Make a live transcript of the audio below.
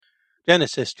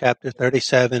Genesis chapter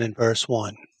 37 and verse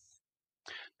 1.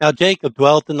 Now Jacob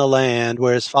dwelt in the land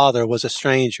where his father was a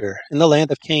stranger, in the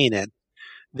land of Canaan.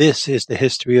 This is the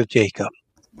history of Jacob.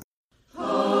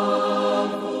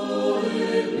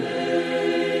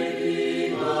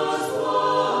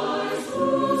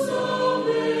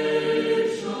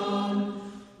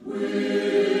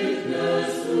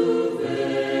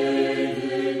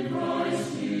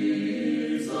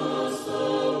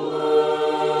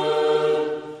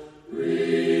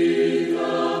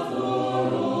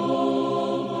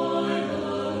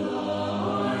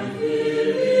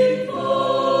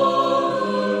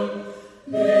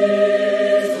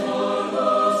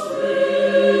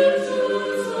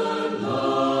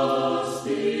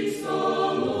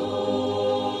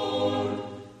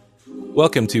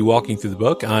 Welcome to Walking Through the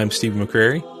Book. I'm Stephen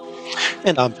McCrary.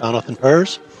 And I'm Jonathan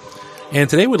Perz. And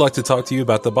today we'd like to talk to you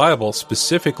about the Bible.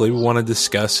 Specifically, we want to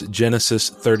discuss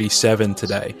Genesis 37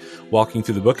 today. Walking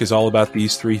Through the Book is all about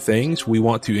these three things. We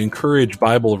want to encourage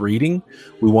Bible reading.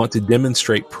 We want to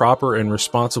demonstrate proper and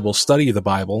responsible study of the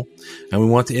Bible. And we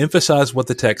want to emphasize what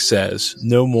the text says,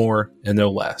 no more and no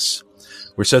less.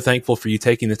 We're so thankful for you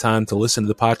taking the time to listen to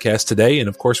the podcast today. And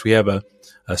of course, we have a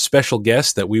special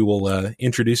guest that we will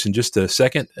introduce in just a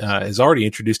second. Has already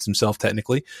introduced himself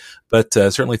technically, but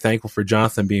certainly thankful for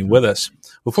Jonathan being with us.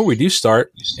 Before we do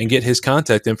start and get his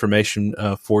contact information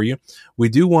for you, we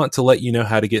do want to let you know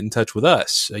how to get in touch with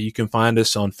us. You can find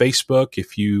us on Facebook.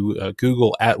 If you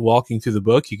Google at Walking Through the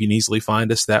Book, you can easily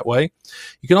find us that way.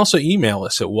 You can also email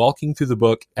us at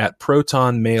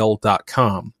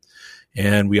walkingthroughthebook@protonmail.com.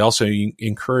 And we also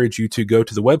encourage you to go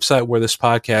to the website where this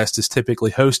podcast is typically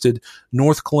hosted,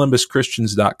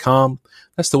 northcolumbuschristians.com.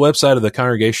 That's the website of the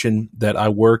congregation that I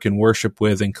work and worship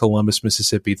with in Columbus,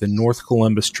 Mississippi, the North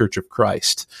Columbus Church of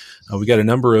Christ. We got a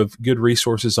number of good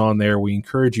resources on there. We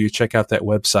encourage you to check out that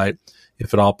website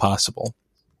if at all possible.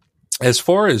 As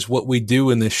far as what we do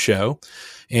in this show,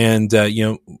 and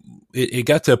it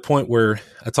got to a point where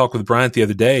I talked with Bryant the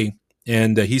other day,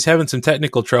 and he's having some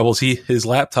technical troubles. His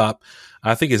laptop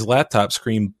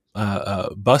screen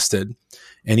busted,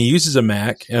 and he uses a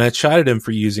Mac. And I chided him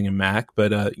for using a Mac,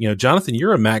 but Jonathan,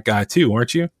 you're a Mac guy too,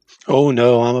 aren't you? Oh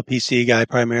no, I'm a PC guy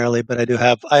primarily, but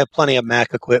I have plenty of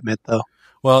Mac equipment though.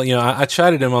 Well, I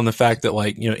chided him on the fact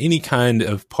that any kind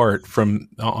of part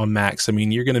on Macs, I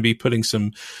mean, you're going to be putting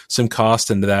some cost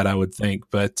into that, I would think,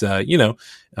 but to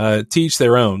each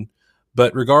their own.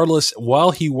 But regardless,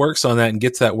 while he works on that and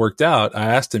gets that worked out,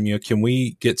 I asked him, can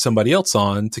we get somebody else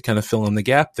on to kind of fill in the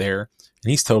gap there? And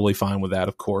he's totally fine with that,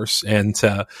 of course. And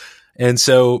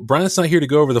so Brian's not here to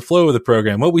go over the flow of the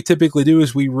program. What we typically do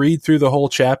is we read through the whole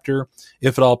chapter,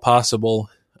 if at all possible.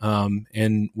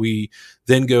 And we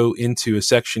then go into a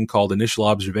section called Initial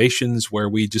Observations, where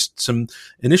we just some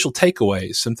initial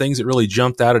takeaways, some things that really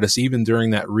jumped out at us even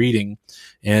during that reading,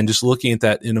 and just looking at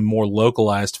that in a more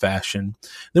localized fashion.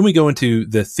 Then we go into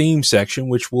the theme section,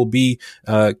 which will be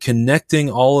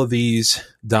connecting all of these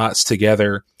dots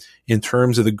together in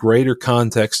terms of the greater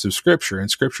context of Scripture. And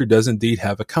Scripture does indeed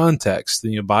have a context.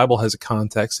 The Bible has a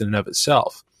context in and of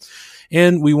itself.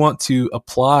 And we want to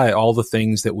apply all the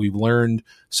things that we've learned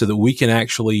so that we can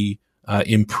actually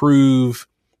improve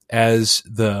as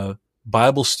the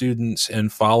Bible students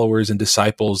and followers and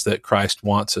disciples that Christ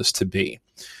wants us to be.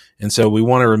 And so we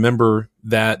want to remember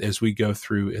that as we go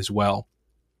through as well.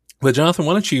 But Jonathan,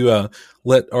 why don't you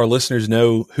let our listeners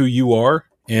know who you are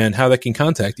and how they can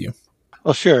contact you?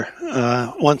 Well, sure.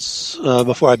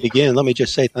 Before I begin, let me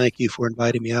just say thank you for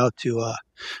inviting me out to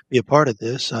be a part of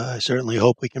this. I certainly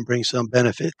hope we can bring some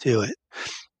benefit to it.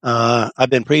 I've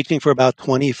been preaching for about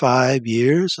 25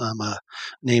 years.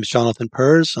 Name's Jonathan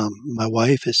Perz. My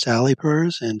wife is Sally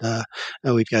Perz, and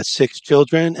we've got 6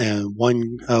 children and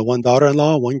one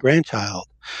daughter-in-law, one grandchild.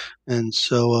 And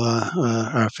so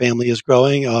our family is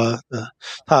growing. The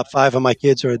top 5 of my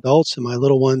kids are adults, and my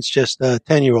little one's just a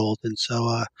 10-year-old. And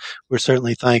so we're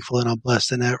certainly thankful, and I'm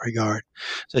blessed in that regard.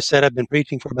 As I said, I've been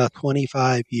preaching for about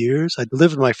 25 years. I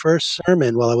delivered my first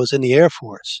sermon while I was in the Air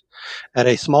Force at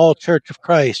a small Church of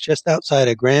Christ just outside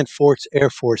of Grand Forks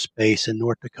Air Force Base in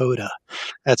North Dakota.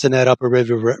 That's in that upper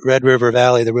Red River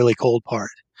Valley, the really cold part.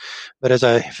 But as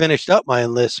I finished up my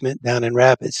enlistment down in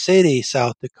Rapid City,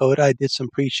 South Dakota, I did some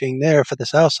preaching there for the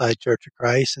Southside Church of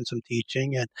Christ and some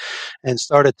teaching, and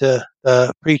started to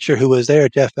the preacher who was there,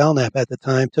 Jeff Belknap at the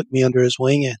time, took me under his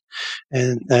wing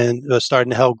and was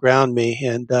starting to help ground me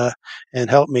and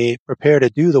help me prepare to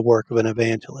do the work of an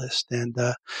evangelist. And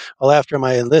well, after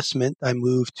my enlistment, I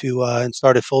moved to and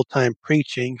started full-time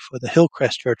preaching for the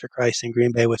Hillcrest Church of Christ in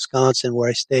Green Bay, Wisconsin, where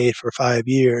I stayed for 5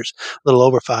 years, a little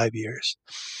over 5 years.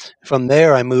 From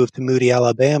there, I moved to Moody,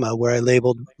 Alabama, where I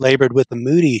labored with the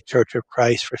Moody Church of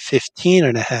Christ for 15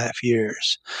 and a half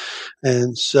years.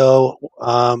 And so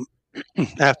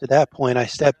after that point, I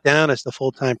stepped down as the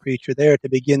full-time preacher there to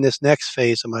begin this next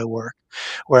phase of my work,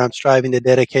 where I'm striving to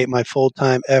dedicate my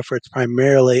full-time efforts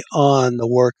primarily on the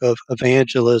work of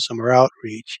evangelism or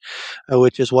outreach,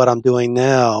 which is what I'm doing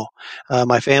now.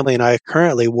 My family and I are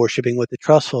currently worshiping with the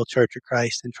Trustville Church of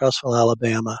Christ in Trustville,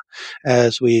 Alabama,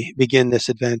 as we begin this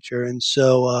adventure. And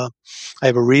so I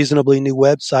have a reasonably new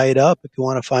website up if you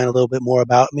want to find a little bit more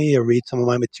about me or read some of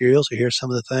my materials or hear some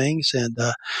of the things and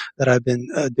that I've been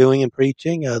doing and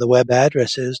preaching. The web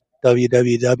address is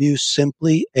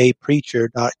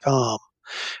www.simplyapreacher.com.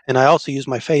 And I also use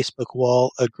my Facebook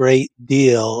wall a great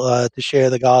deal to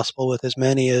share the gospel with as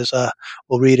many as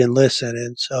will read and listen.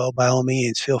 And so by all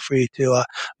means, feel free to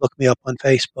look me up on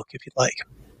Facebook if you'd like.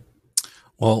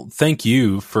 Well, thank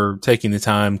you for taking the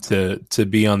time to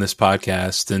be on this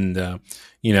podcast. And,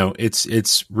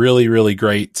 it's really, really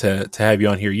great to have you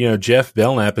on here. Jeff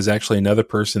Belknap is actually another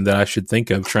person that I should think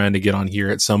of trying to get on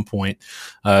here at some point,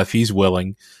 if he's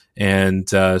willing, and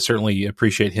certainly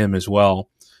appreciate him as well.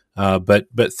 But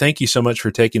thank you so much for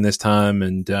taking this time.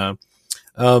 And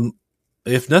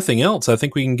if nothing else, I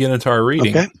think we can get into our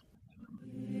reading. Okay.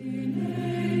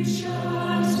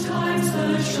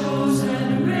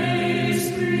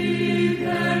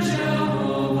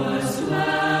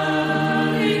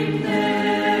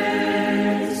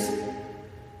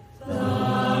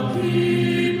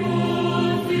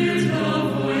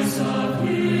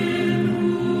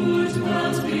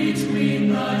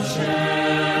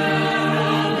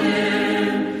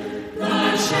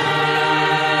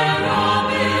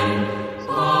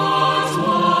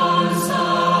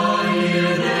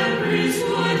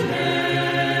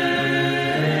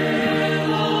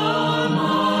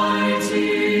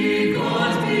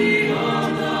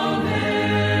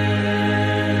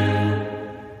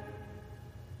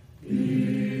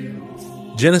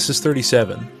 Genesis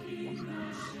 37.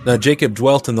 Now Jacob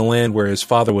dwelt in the land where his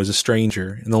father was a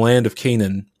stranger, in the land of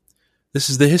Canaan. This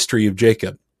is the history of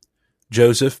Jacob.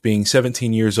 Joseph, being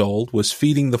 17 years old, was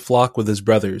feeding the flock with his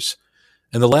brothers,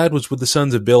 and the lad was with the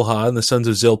sons of Bilhah and the sons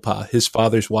of Zilpah, his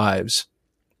father's wives.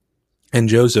 And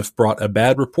Joseph brought a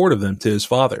bad report of them to his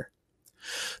father.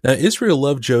 Now Israel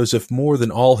loved Joseph more than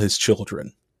all his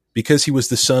children, because he was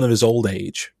the son of his old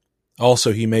age.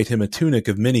 Also he made him a tunic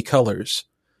of many colors.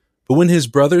 But when his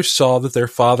brothers saw that their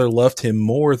father loved him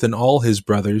more than all his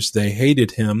brothers, they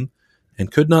hated him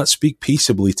and could not speak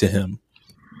peaceably to him.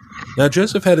 Now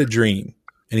Joseph had a dream,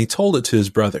 and he told it to his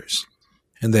brothers,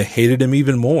 and they hated him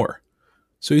even more.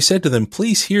 So he said to them,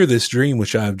 "Please hear this dream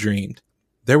which I have dreamed.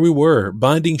 There we were,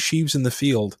 binding sheaves in the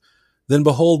field. Then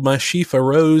behold, my sheaf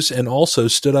arose and also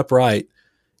stood upright.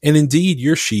 And indeed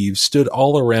your sheaves stood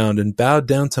all around and bowed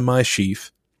down to my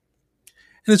sheaf."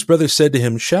 And his brothers said to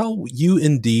him, "Shall you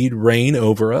indeed reign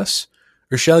over us?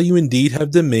 Or shall you indeed have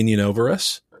dominion over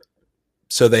us?"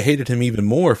 So they hated him even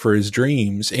more for his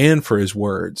dreams and for his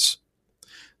words.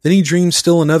 Then he dreamed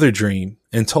still another dream,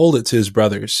 and told it to his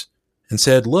brothers, and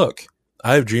said, "Look,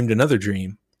 I have dreamed another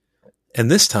dream.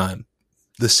 And this time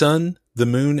the sun, the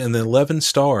moon, and the 11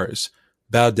 stars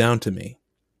bowed down to me."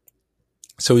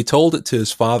 So he told it to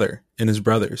his father and his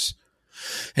brothers.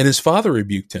 And his father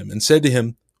rebuked him, and said to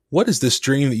him, "What is this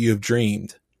dream that you have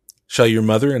dreamed? Shall your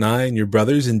mother and I and your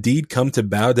brothers indeed come to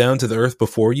bow down to the earth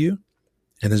before you?"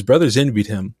 And his brothers envied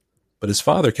him, but his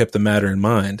father kept the matter in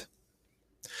mind.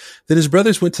 Then his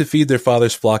brothers went to feed their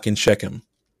father's flock in Shechem.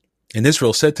 And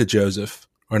Israel said to Joseph,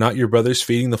 "Are not your brothers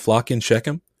feeding the flock in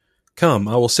Shechem? Come,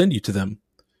 I will send you to them."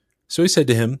 So he said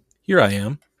to him, "Here I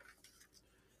am."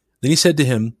 Then he said to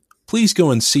him, "Please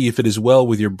go and see if it is well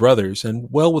with your brothers and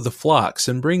well with the flocks,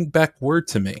 and bring back word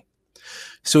to me."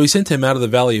 So he sent him out of the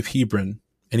valley of Hebron,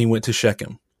 and he went to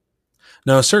Shechem.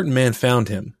 Now a certain man found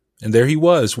him, and there he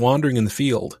was, wandering in the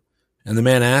field. And the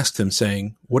man asked him,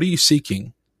 saying, "What are you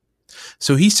seeking?"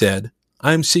 So he said,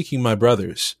 "I am seeking my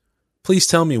brothers. Please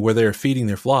tell me where they are feeding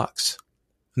their flocks."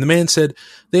 And the man said,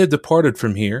 "They have departed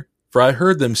from here, for I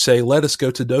heard them say, 'Let us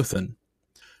go to Dothan.'"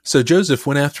 So Joseph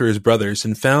went after his brothers,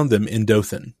 and found them in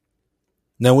Dothan.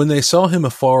 Now when they saw him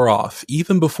afar off,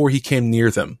 even before he came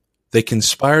near them, they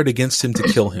conspired against him to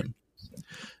kill him.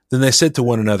 Then they said to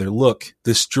one another, "Look,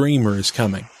 this dreamer is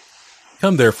coming."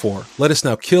 Come, therefore, let us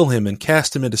now kill him and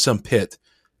cast him into some pit,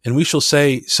 and we shall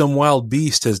say, some wild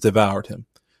beast has devoured him.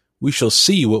 We shall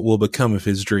see what will become of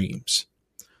his dreams.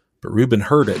 But Reuben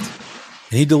heard it,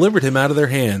 and he delivered him out of their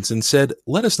hands, and said,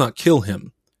 Let us not kill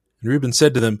him. And Reuben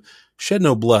said to them, Shed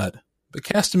no blood, but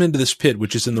cast him into this pit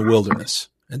which is in the wilderness,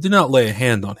 and do not lay a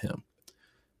hand on him,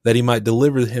 that he might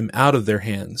deliver him out of their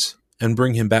hands, and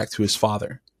bring him back to his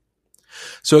father.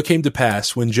 So it came to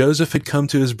pass, when Joseph had come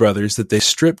to his brothers, that they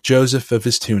stripped Joseph of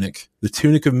his tunic, the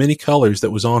tunic of many colors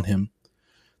that was on him.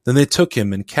 Then they took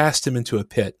him and cast him into a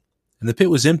pit, and the pit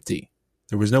was empty.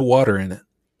 There was no water in it.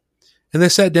 And they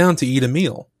sat down to eat a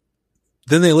meal.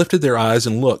 Then they lifted their eyes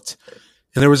and looked,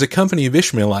 and there was a company of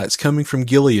Ishmaelites coming from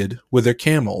Gilead with their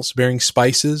camels, bearing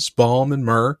spices, balm, and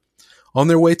myrrh, on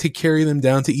their way to carry them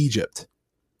down to Egypt.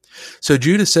 So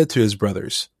Judah said to his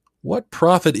brothers, What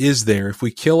profit is there if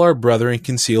we kill our brother and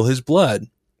conceal his blood?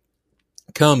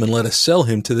 Come and let us sell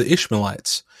him to the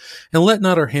Ishmaelites, and let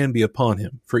not our hand be upon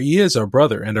him, for he is our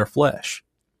brother and our flesh.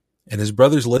 And his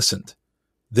brothers listened.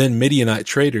 Then Midianite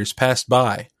traders passed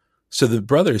by. So the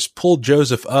brothers pulled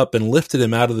Joseph up and lifted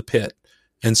him out of the pit,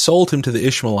 and sold him to the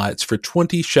Ishmaelites for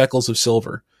 20 shekels of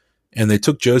silver, and they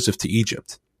took Joseph to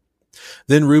Egypt.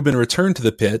 Then Reuben returned to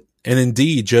the pit, and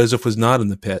indeed Joseph was not in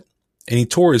the pit, and he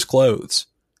tore his clothes.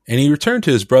 And he returned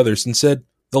to his brothers and said,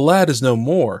 The lad is no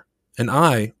more, and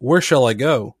I, where shall I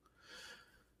go?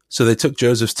 So they took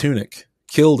Joseph's tunic,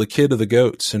 killed a kid of the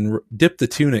goats, and dipped the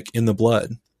tunic in the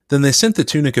blood. Then they sent the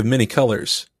tunic of many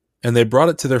colors, and they brought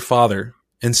it to their father,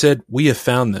 and said, We have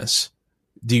found this.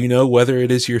 Do you know whether it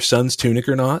is your son's tunic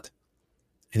or not?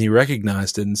 And he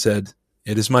recognized it and said,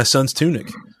 It is my son's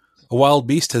tunic. A wild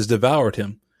beast has devoured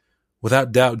him.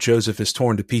 Without doubt Joseph is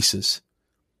torn to pieces.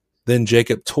 Then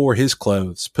Jacob tore his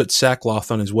clothes, put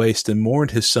sackcloth on his waist, and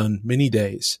mourned his son many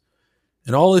days.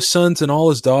 And all his sons and all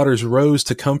his daughters rose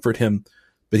to comfort him,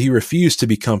 but he refused to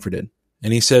be comforted.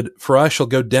 And he said, For I shall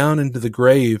go down into the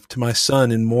grave to my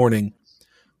son in mourning.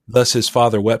 Thus his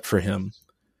father wept for him.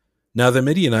 Now the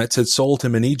Midianites had sold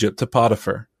him in Egypt to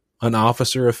Potiphar, an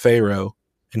officer of Pharaoh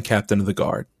and captain of the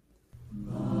guard.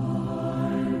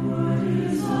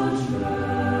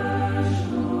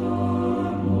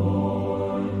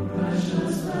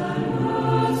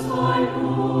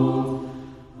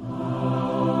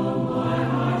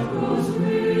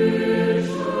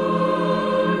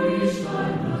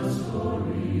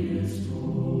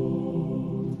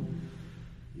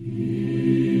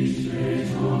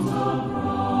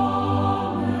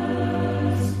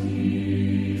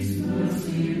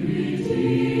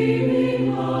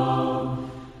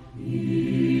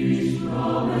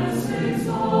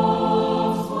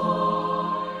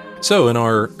 So in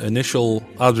our initial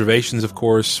observations, of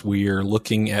course, we are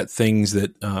looking at things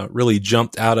that really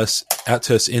jumped out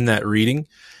to us in that reading.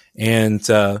 And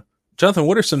Jonathan,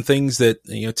 what are some things that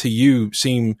to you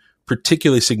seem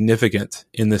particularly significant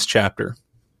in this chapter?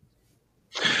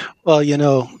 Well,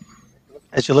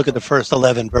 as you look at the first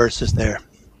 11 verses there,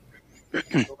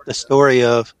 the story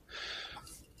of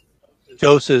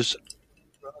Joseph's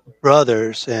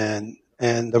brothers and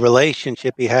the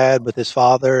relationship he had with his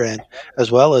father and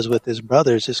as well as with his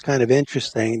brothers is kind of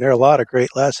interesting. There are a lot of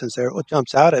great lessons there. What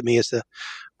jumps out at me is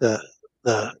the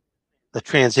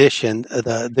transition,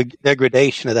 the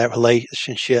degradation of that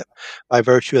relationship by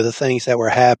virtue of the things that were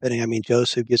happening. I mean,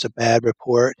 Joseph gives a bad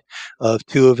report of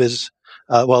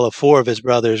of four of his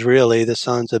brothers, really, the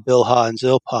sons of Bilhah and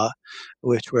Zilpah,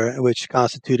 which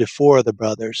constituted four of the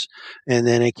brothers. And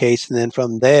then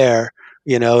from there,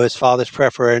 his father's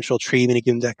preferential treatment, he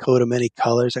gives him that coat of many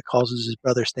colors that causes his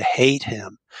brothers to hate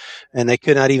him. And they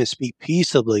could not even speak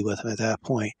peaceably with him at that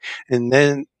point. And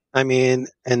then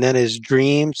his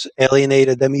dreams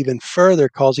alienated them even further,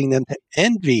 causing them to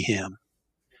envy him,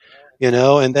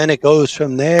 and then it goes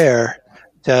from there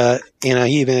to,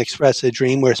 he even expressed a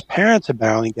dream where his parents are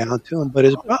bowing down to him. But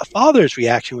his father's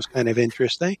reaction was kind of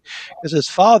interesting because his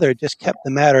father just kept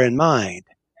the matter in mind.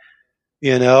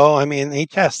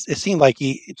 It seemed like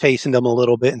he chastened them a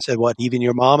little bit and said, what, even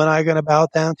your mom and I are going to bow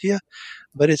down to you?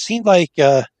 But it seemed like,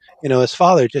 his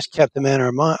father just kept the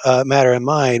matter in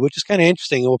mind, which is kind of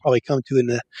interesting. And we'll probably come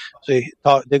to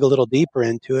dig a little deeper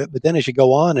into it. But then as you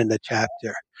go on in the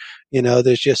chapter,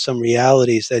 there's just some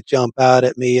realities that jump out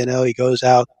at me. He goes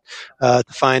out to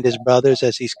find his brothers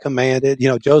as he's commanded.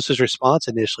 Joseph's response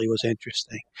initially was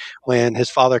interesting when his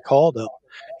father called him.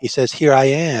 He says, here I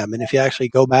am. And if you actually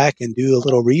go back and do a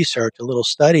little research, a little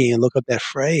study and look up that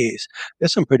phrase,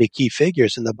 there's some pretty key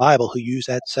figures in the Bible who use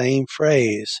that same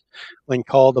phrase when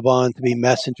called upon to be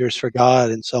messengers for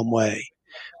God in some way.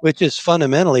 which is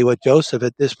fundamentally what Joseph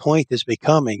at this point is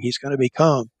becoming. He's going to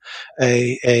become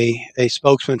a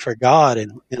spokesman for God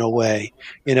in a way,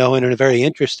 in a very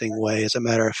interesting way, as a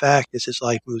matter of fact, as his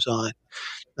life moves on.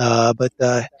 But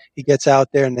he gets out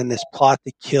there, and then this plot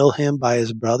to kill him by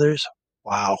his brothers.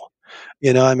 Wow.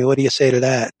 I mean, what do you say to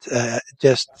that?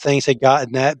 Just things had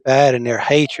gotten that bad in their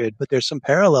hatred, but there's some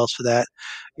parallels to that,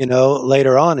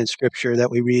 later on in Scripture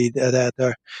that we read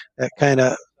that kind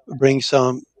of bring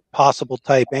some possible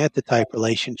type antitype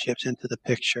relationships into the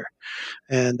picture.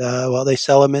 And well, they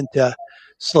sell him into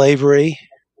slavery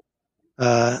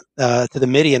to the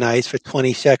Midianites for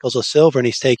 20 shekels of silver, and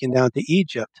he's taken down to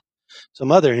Egypt.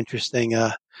 Some other interesting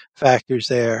factors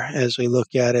there as we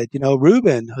look at it.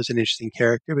 Reuben was an interesting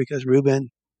character because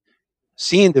Reuben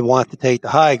seemed to want to take the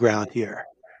high ground here,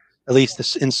 at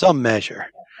least in some measure,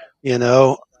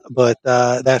 but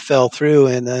that fell through.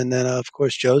 And then, of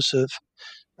course, Jacob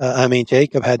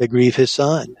had to grieve his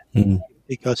son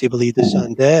because he believed his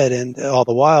son dead. And all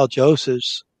the while,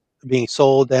 Joseph's being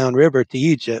sold downriver to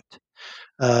Egypt.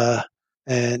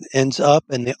 And ends up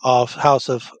in the house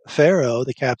of Pharaoh,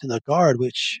 the captain of the guard,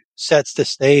 which sets the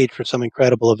stage for some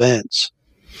incredible events.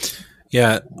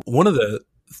 Yeah, one of the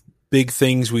big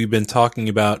things we've been talking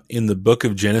about in the book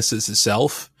of Genesis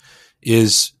itself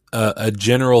is a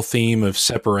general theme of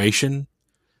separation.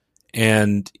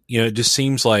 And, it just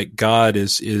seems like God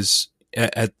is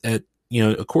at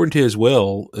according to his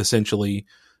will, essentially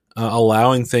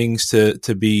allowing things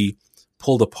to be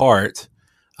pulled apart.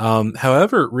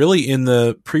 However, really in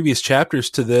the previous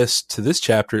chapters to this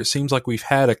chapter, it seems like we've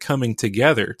had a coming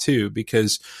together too,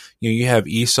 because you have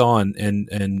Esau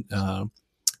and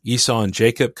Esau and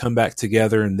Jacob come back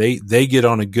together, and they get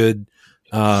on a good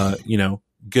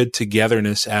good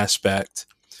togetherness aspect,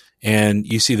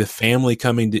 and you see the family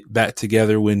coming back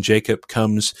together when Jacob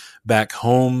comes back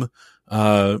home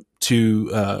to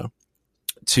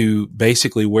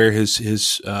basically where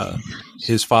his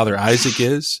father Isaac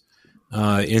is.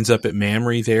 Ends up at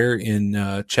Mamre there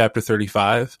in chapter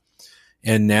 35.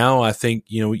 And now I think,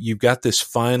 you've got this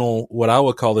what I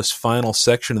would call this final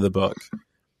section of the book.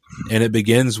 And it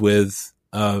begins with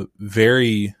a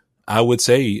very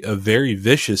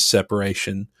vicious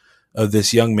separation of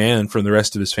this young man from the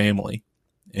rest of his family.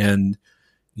 And,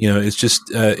 it's just,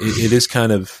 it is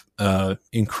kind of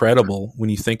incredible when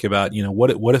you think about,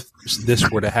 what if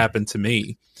this were to happen to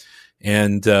me?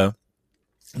 And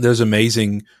there's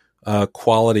amazing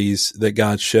qualities that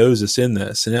God shows us in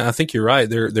this. And I think you're right.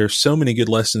 There's so many good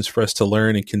lessons for us to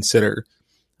learn and consider.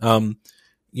 Ongoing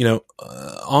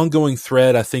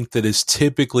thread, I think, that is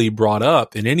typically brought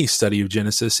up in any study of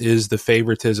Genesis is the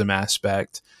favoritism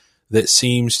aspect that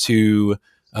seems to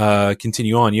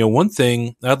continue on. One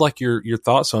thing I'd like your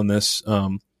thoughts on this,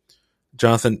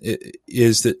 Jonathan,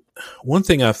 is that one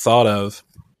thing I've thought of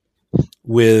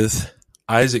with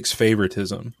Isaac's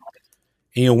favoritism.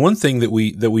 One thing that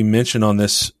we mention on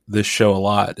this show a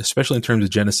lot, especially in terms of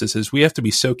Genesis, is we have to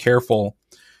be so careful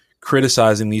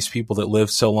criticizing these people that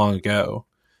lived so long ago,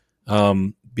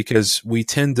 because we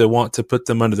tend to want to put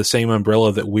them under the same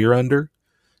umbrella that we're under,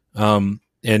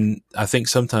 and I think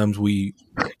sometimes we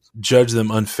judge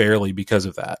them unfairly because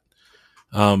of that.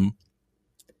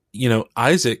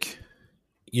 Isaac,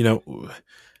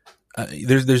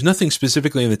 there's nothing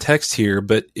specifically in the text here,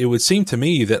 but it would seem to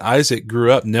me that Isaac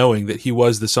grew up knowing that he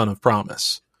was the son of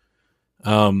promise.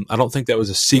 I don't think that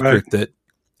was a secret that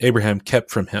Abraham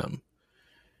kept from him.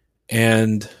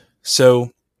 And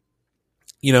so,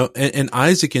 and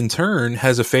Isaac in turn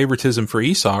has a favoritism for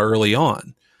Esau early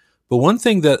on. But one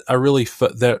thing that I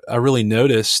really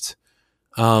noticed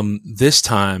this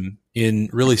time in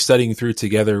really studying through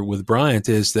together with Bryant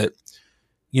is that,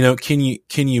 can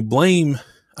you blame?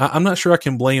 I'm not sure I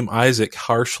can blame Isaac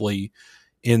harshly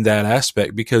in that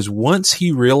aspect, because once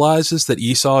he realizes that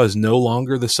Esau is no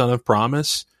longer the son of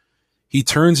promise, he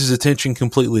turns his attention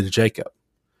completely to Jacob.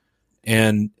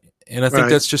 And I think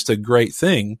that's just a great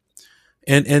thing.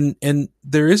 And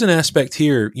there is an aspect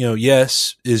here,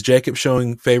 yes, is Jacob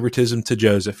showing favoritism to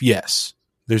Joseph? Yes,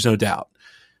 there's no doubt.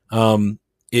 It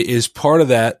is part of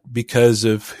that because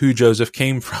of who Joseph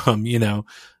came from,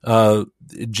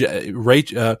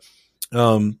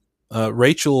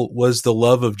 Rachel was the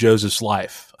love of Joseph's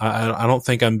life. I don't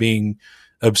think I'm being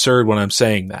absurd when I'm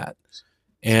saying that.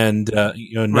 And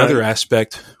another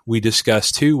aspect we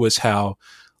discussed too was how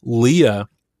Leah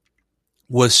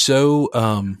was so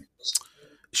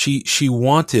she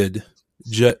wanted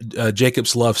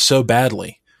Jacob's love so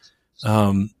badly,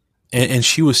 and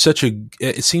she was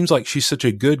it seems like she's such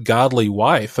a good godly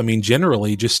wife. I mean,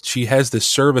 generally, just she has this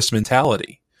service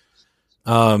mentality.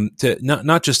 to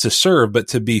not just to serve, but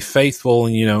to be faithful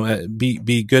and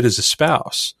be good as a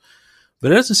spouse.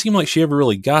 But it doesn't seem like she ever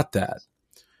really got that.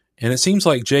 And it seems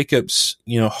like Jacob's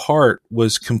heart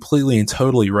was completely and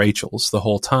totally Rachel's the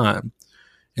whole time.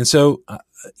 And so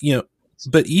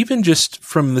but even just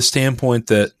from the standpoint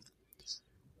that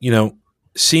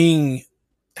seeing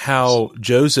how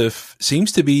Joseph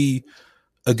seems to be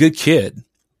a good kid,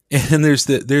 and there's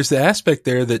the aspect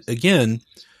there that, again,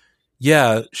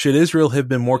 should Israel have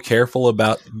been more careful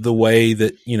about the way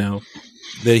that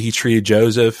that he treated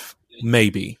Joseph?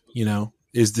 Maybe.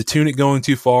 Is the tunic going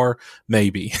too far?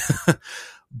 Maybe.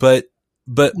 but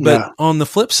on the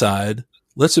flip side,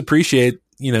 let's appreciate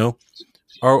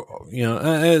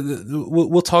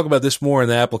we'll talk about this more in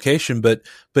the application, but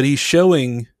he's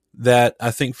showing that,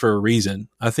 I think, for a reason.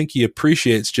 I think he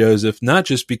appreciates Joseph, not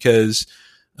just because,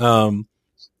 the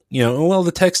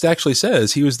text actually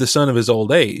says he was the son of his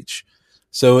old age.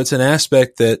 So it's an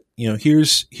aspect that,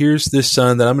 here's this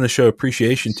son that I'm going to show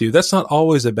appreciation to. That's not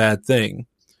always a bad thing.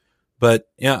 But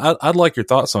I'd like your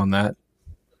thoughts on that.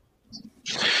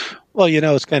 Well,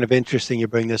 it's kind of interesting you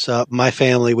bring this up. My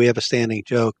family, we have a standing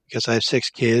joke because I have 6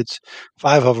 kids.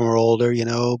 5 of them are older,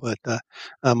 but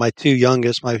my 2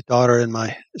 youngest, my daughter and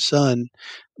my son,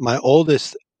 my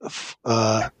oldest,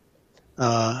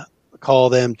 call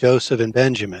them Joseph and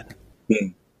Benjamin.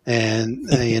 Mm. And,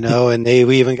 and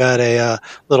we even got a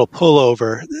little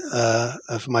pullover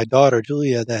of my daughter,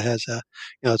 Julia, that has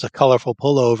it's a colorful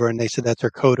pullover. And they said that's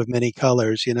her coat of many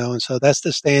colors, and so that's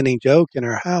the standing joke in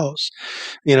our house,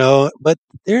 but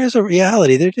there is a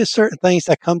reality. There are just certain things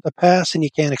that come to pass and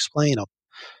you can't explain them.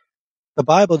 The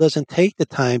Bible doesn't take the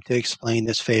time to explain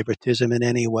this favoritism in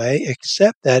any way,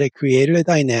 except that it created a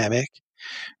dynamic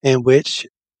in which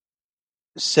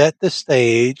set the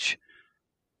stage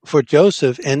for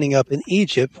Joseph ending up in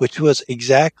Egypt, which was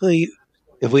exactly,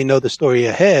 if we know the story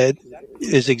ahead,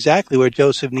 is exactly where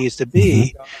Joseph needs to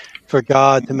be for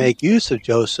God to make use of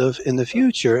Joseph in the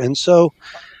future. And so,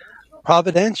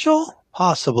 providential?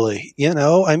 Possibly.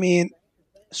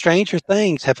 Stranger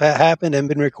things have happened and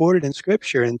been recorded in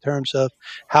Scripture in terms of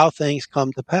how things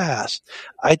come to pass.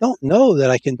 I don't know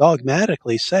that I can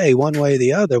dogmatically say one way or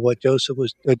the other what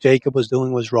Jacob was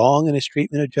doing was wrong in his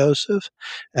treatment of Joseph,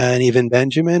 and even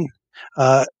Benjamin,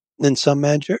 in some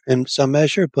measure.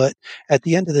 But at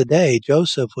the end of the day,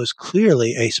 Joseph was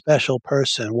clearly a special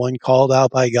person, one called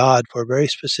out by God for a very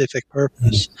specific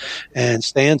purpose, and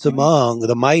stands among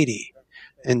the mighty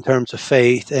in terms of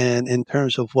faith and in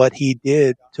terms of what he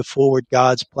did to forward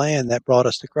God's plan that brought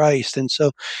us to Christ. And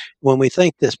so when we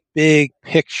think this big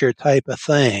picture type of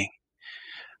thing,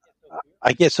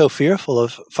 I get so fearful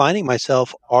of finding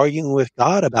myself arguing with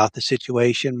God about the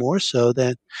situation more so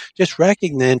than just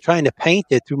recognizing, trying to paint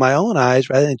it through my own eyes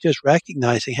rather than just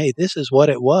recognizing, hey, this is what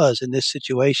it was in this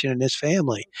situation in this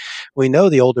family. We know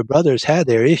the older brothers had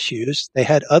their issues. They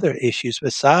had other issues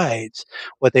besides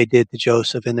what they did to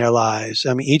Joseph in their lives.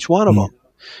 I mean, each one of them,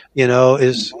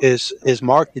 is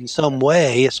marked in some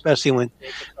way, especially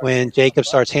when Jacob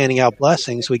starts handing out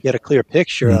blessings. We get a clear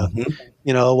picture of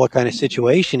what kind of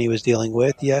situation he was dealing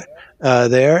with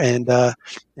there.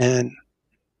 And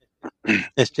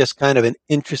it's just kind of an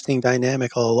interesting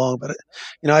dynamic all along. But,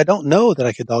 I don't know that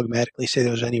I could dogmatically say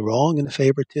there was any wrong in the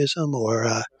favoritism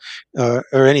or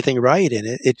anything right in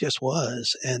it. It just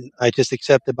was. And I just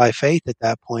accepted by faith at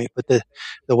that point. But the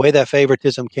way that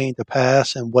favoritism came to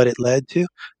pass and what it led to,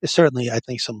 there's certainly, I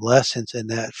think, some lessons in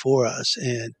that for us.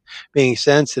 And being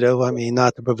sensitive,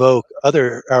 not to provoke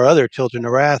our other children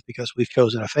to wrath because we've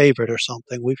chosen a favorite or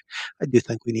something. I do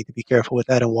think we need to be careful with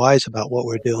that and wise about what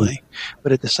we're doing.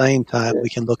 But at the same time, we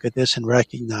can look at this and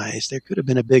recognize there could have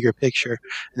been a bigger picture,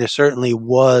 and there certainly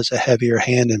was a heavier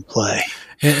hand in play.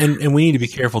 And we need to be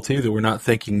careful too that we're not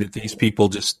thinking that these people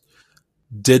just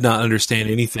did not understand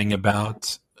anything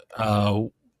about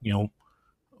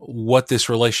what this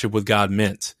relationship with God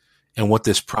meant and what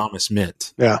this promise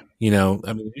meant. Yeah.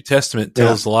 The New Testament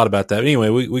tells us a lot about that. Anyway,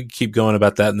 we can keep going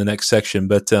about that in the next section,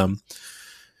 but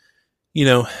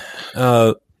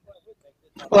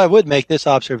well, I would make this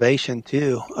observation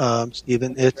too,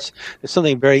 Stephen. There's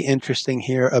something very interesting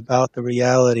here about the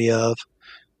reality of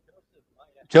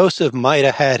Joseph might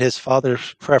have had his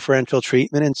father's preferential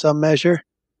treatment in some measure,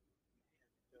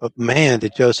 but man,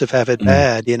 did Joseph have it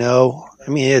bad,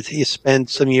 he spent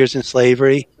some years in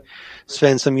slavery,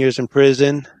 spent some years in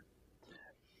prison.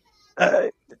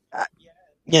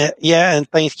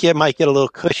 And things might get a little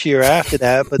cushier after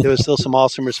that, but there was still some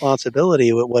awesome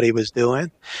responsibility with what he was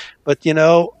doing. But,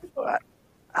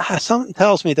 something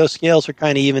tells me those scales are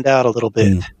kind of evened out a little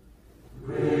bit.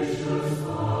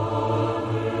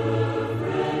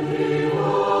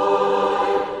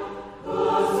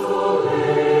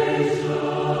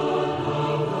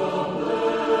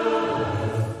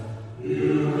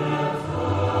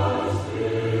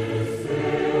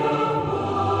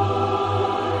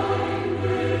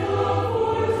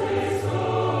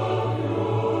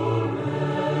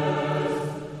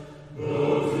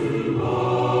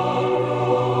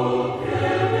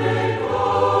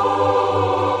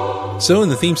 So in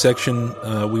the theme section,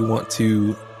 we want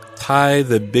to tie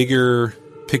the bigger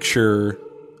picture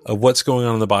of what's going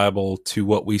on in the Bible to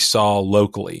what we saw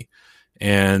locally.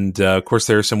 And of course,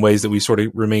 there are some ways that we sort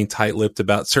of remain tight-lipped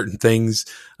about certain things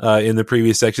in the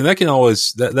previous section.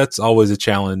 That's always a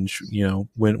challenge,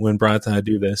 when Brian and I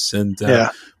do this. And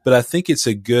but I think it's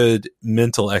a good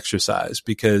mental exercise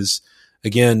because,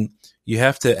 again, you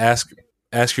have to ask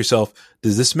yourself,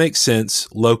 does this make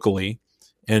sense locally?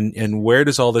 And where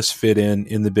does all this fit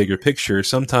in the bigger picture?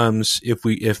 Sometimes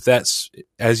if that's,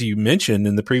 as you mentioned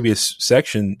in the previous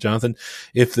section, Jonathan,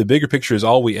 if the bigger picture is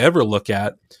all we ever look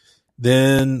at,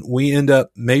 then we end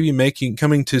up maybe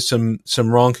coming to some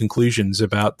wrong conclusions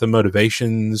about the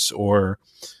motivations or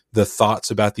the thoughts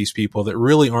about these people that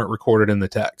really aren't recorded in the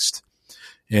text.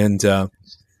 And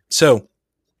so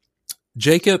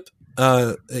Joseph,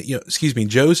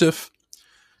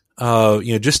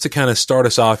 just to kind of start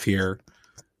us off here,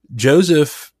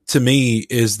 Joseph, to me,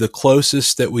 is the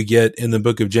closest that we get in the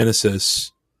book of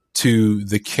Genesis to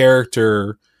the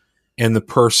character and the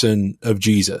person of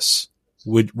Jesus.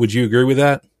 Would you agree with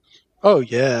that? Oh,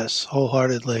 yes,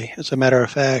 wholeheartedly. As a matter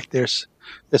of fact, there's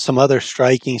some other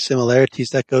striking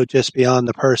similarities that go just beyond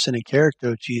the person and character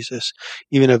of Jesus.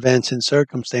 Even events and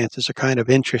circumstances are kind of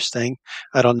interesting.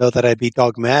 I don't know that I'd be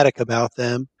dogmatic about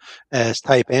them as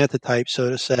type antitype, so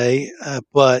to say,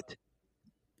 but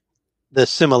the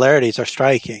similarities are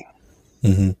striking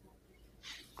when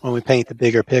we paint the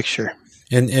bigger picture.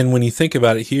 And when you think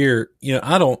about it here,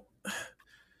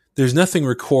 there's nothing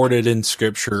recorded in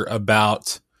Scripture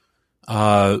about,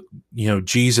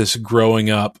 Jesus growing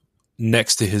up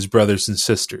next to his brothers and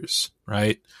sisters,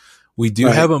 right? We do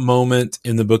have a moment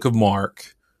in the book of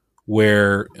Mark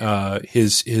where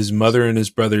his mother and his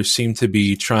brothers seem to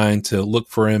be trying to look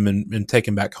for him and take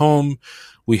him back home.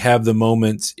 We have the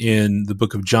moment in the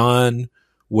book of John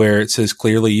where it says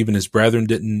clearly even his brethren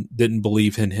didn't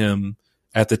believe in him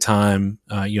at the time.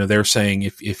 They're saying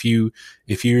if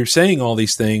you're saying all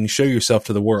these things, show yourself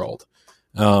to the world.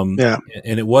 And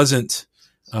it wasn't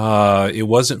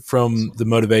from the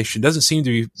motivation. It doesn't seem to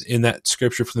be in that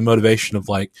scripture from the motivation of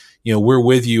we're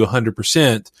with you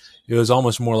 100%. It was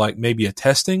almost more like maybe a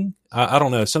testing. I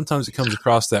don't know. Sometimes it comes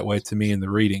across that way to me in the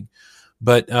reading,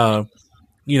 but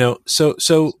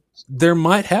so there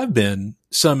might have been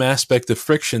some aspect of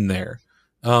friction there.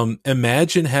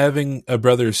 Imagine having a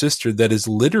brother or sister that is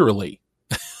literally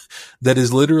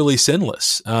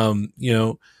sinless.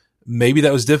 Maybe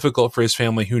that was difficult for his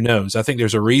family. Who knows? I think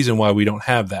there's a reason why we don't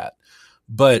have that,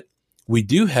 but we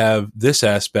do have this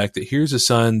aspect that here's a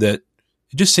son that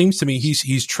it just seems to me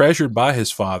he's treasured by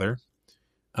his father.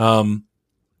 And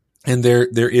there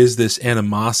is this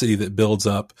animosity that builds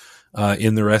up,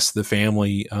 in the rest of the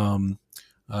family,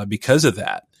 because of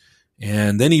that.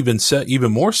 And then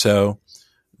even more so,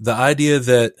 the idea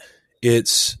that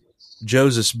it's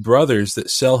Joseph's brothers that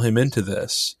sell him into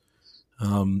this.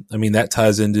 That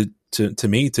ties into to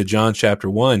me to John chapter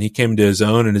 1. He came to his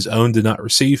own, and his own did not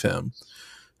receive him.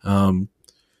 But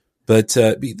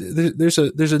there's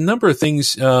a number of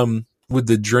things with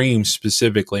the dream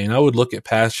specifically, and I would look at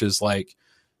passages like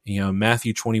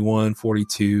Matthew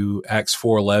 21:42, Acts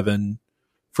 4:11.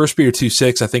 1 Peter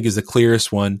 2:6, I think, is the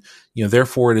clearest one.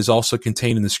 Therefore it is also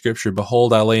contained in the scripture,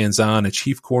 behold, I lay in Zion a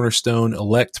chief cornerstone,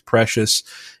 elect, precious,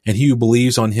 and he who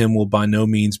believes on him will by no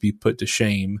means be put to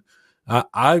shame.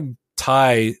 I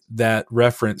tie that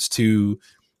reference to,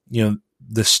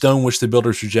 the stone which the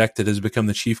builders rejected has become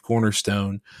the chief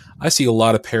cornerstone. I see a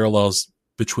lot of parallels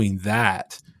between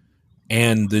that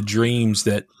and the dreams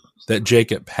that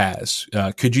Jacob has.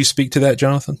 Could you speak to that,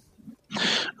 Jonathan?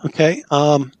 Okay.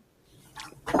 I'm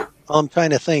trying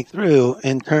to think through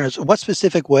in terms of what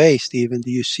specific way, Stephen,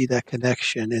 do you see that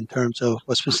connection in terms of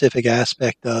what specific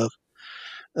aspect of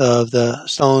the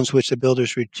stones which the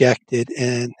builders rejected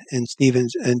and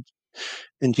Stephen's and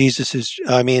Jesus's,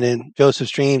 in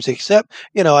Joseph's dreams, except,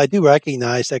 I do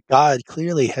recognize that God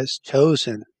clearly has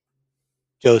chosen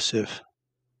Joseph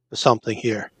for something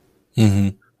here. Mm-hmm.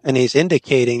 And he's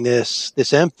indicating this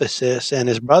emphasis, and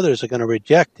his brothers are going to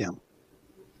reject him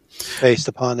based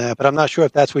upon that. But I'm not sure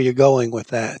if that's where you're going with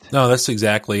that. No, that's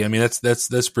exactly.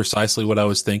 That's precisely what I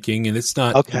was thinking. And it's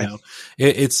not, okay.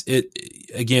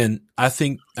 Again, I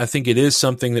think it is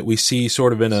something that we see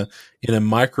sort of in a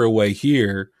micro way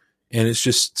here. And it's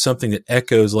just something that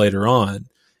echoes later on.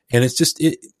 And it's just,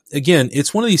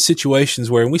 it's one of these situations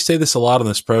where, and we say this a lot on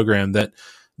this program,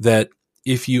 that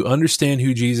if you understand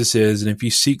who Jesus is, and if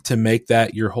you seek to make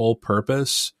that your whole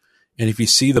purpose, and if you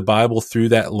see the Bible through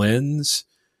that lens,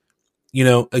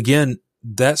 again,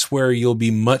 that's where you'll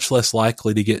be much less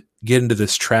likely to get into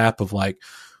this trap of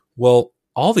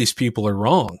all these people are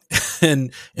wrong.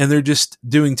 and they're just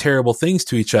doing terrible things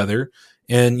to each other.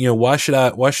 And, why should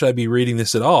I be reading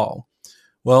this at all?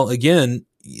 Well, again,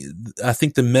 I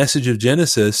think the message of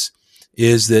Genesis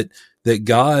is that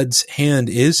God's hand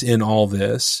is in all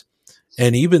this.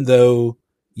 And even though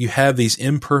you have these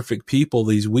imperfect people,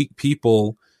 these weak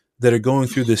people that are going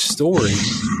through this story,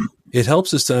 it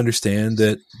helps us to understand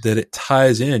that it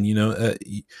ties in.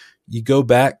 You go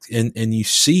back and you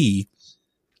see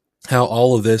how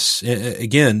all of this,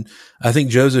 again, I think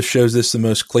Joseph shows this the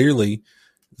most clearly,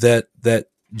 that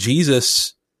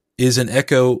Jesus is an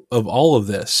echo of all of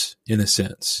this in a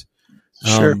sense.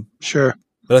 Sure.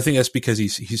 But I think that's because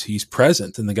he's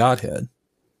present in the Godhead.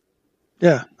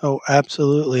 Yeah. Oh,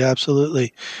 absolutely.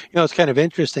 Absolutely. It's kind of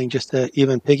interesting just to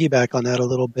even piggyback on that a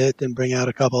little bit and bring out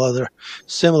a couple other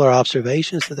similar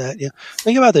observations to that.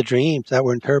 Think about the dreams that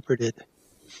were interpreted.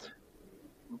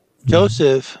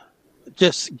 Joseph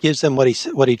just gives them what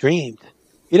he dreamed.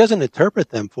 He doesn't interpret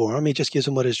them for him. He just gives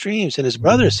him what his dreams. And his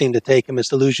brothers seem to take him as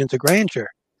delusions of grandeur.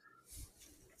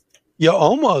 You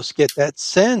almost get that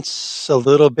sense a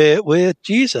little bit with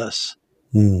Jesus.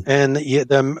 And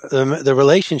the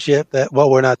relationship that,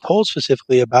 we're not told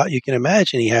specifically about, you can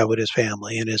imagine he had with his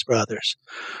family and his brothers.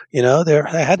 There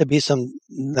had to be some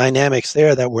dynamics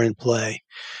there that were in play.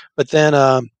 But then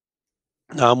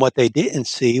what they didn't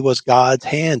see was God's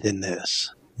hand in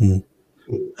this.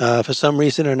 For some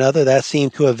reason or another, that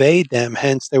seemed to evade them.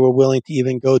 Hence, they were willing to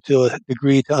even go to a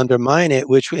degree to undermine it,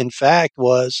 which in fact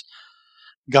was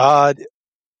God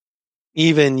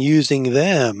even using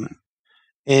them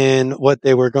in what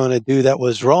they were going to do that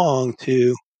was wrong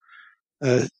to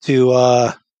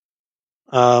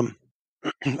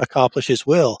accomplish his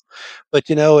will. But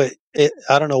I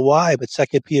don't know why, but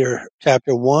 2 Peter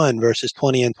chapter 1 verses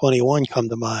 20 and 21 come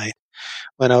to mind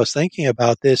when I was thinking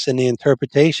about this and the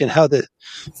interpretation, how the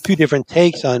two different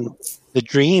takes on the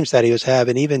dreams that he was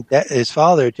having, even his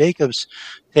father Jacob's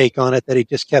take on it, that he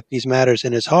just kept these matters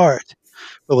in his heart.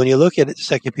 But when you look at it,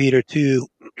 2 Peter 2,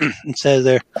 it says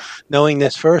there, knowing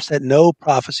this first, that no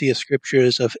prophecy of Scripture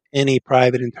is of any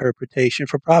private interpretation,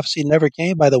 for prophecy never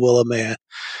came by the will of man,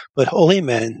 but holy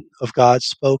men of God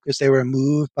spoke as they were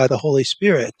moved by the Holy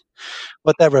Spirit.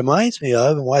 What that reminds me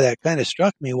of, and why that kind of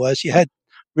struck me, was you had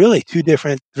really three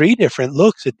different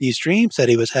looks at these dreams that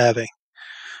he was having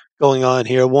going on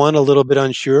here. One a little bit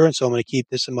unsure, and so I'm going to keep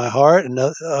this in my heart.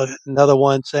 Another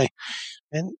one saying,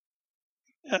 and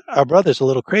our brother's a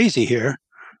little crazy here,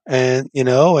 and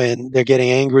and they're getting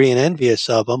angry and envious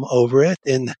of him over it.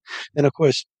 And of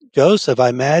course, Joseph, I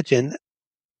imagine,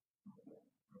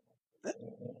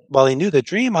 while he knew the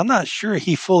dream, I'm not sure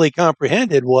he fully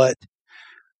comprehended what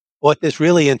this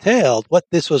really entailed, what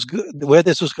this was, where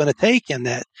this was going to take him,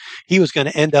 that he was going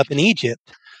to end up in Egypt,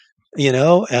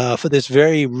 for this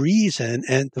very reason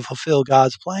and to fulfill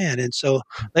God's plan. And so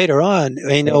later on,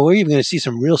 we're even going to see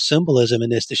some real symbolism in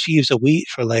this, the sheaves of wheat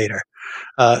for later,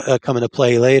 come into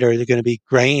play later. They're going to be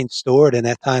grain stored in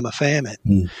that time of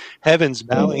famine. Heaven's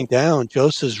bowing down,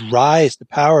 Joseph's rise to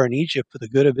power in Egypt for the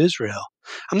good of Israel.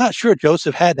 I'm not sure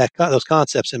Joseph had those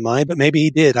concepts in mind, but maybe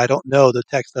he did. I don't know. The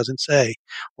text doesn't say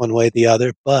one way or the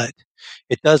other, but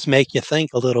it does make you think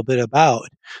a little bit about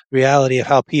the reality of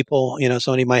how people,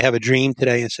 somebody might have a dream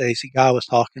today and say, see, God was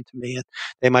talking to me, and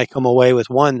they might come away with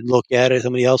one look at it.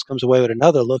 Somebody else comes away with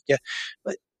another look at it.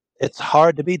 But it's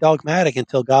hard to be dogmatic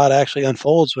until God actually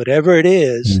unfolds whatever it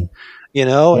is,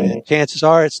 and chances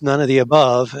are it's none of the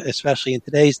above, especially in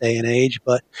today's day and age.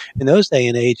 But in those day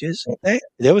and ages,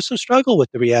 there was some struggle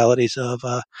with the realities of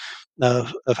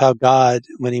how God,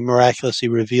 when he miraculously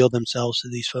revealed themselves to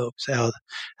these folks,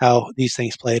 how these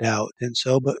things played out. And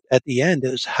so, but at the end,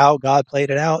 it was how God played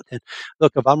it out. And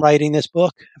look, if I'm writing this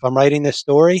book, if I'm writing this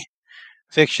story,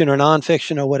 fiction or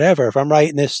nonfiction or whatever, if I'm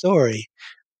writing this story,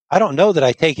 I don't know that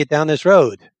I take it down this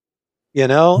road,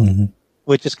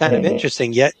 which is kind of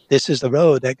interesting. Yet this is the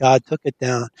road that God took it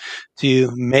down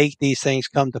to make these things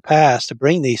come to pass, to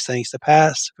bring these things to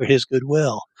pass for his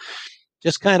goodwill.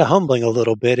 Just kind of humbling a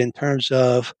little bit in terms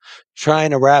of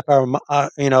trying to wrap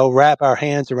our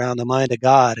hands around the mind of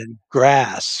God and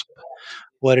grasp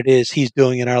what it is he's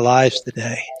doing in our lives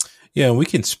today. Yeah, we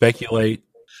can speculate.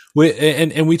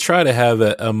 We try to have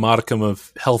a modicum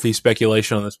of healthy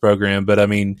speculation on this program, but I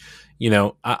mean,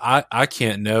 I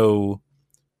can't know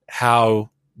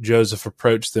how Joseph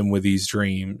approached them with these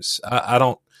dreams. I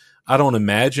don't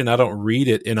imagine. I don't read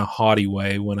it in a haughty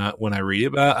way when I read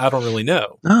it, but I don't really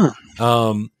know.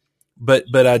 Oh.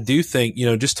 But I do think,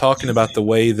 just talking about the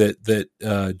way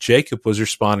that Jacob was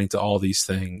responding to all these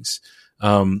things.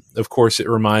 Of course, it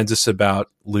reminds us about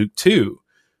Luke 2,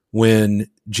 when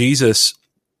Jesus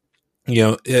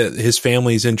his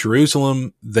family's in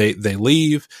Jerusalem. They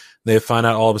leave. They find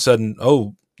out all of a sudden,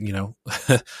 oh,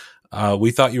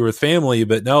 we thought you were with family,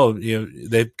 but no,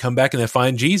 they come back and they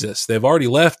find Jesus. They've already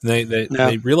left, and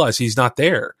they realize he's not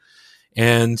there.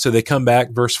 And so they come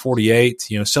back, verse 48,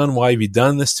 son, why have you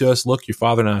done this to us? Look, your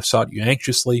father and I have sought you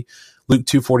anxiously. Luke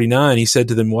 2:49, he said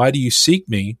to them, why do you seek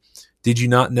me? Did you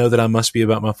not know that I must be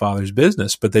about my father's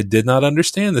business? But they did not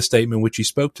understand the statement which he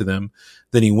spoke to them.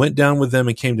 Then he went down with them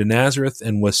and came to Nazareth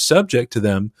and was subject to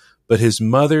them. But his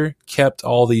mother kept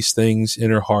all these things in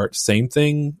her heart. Same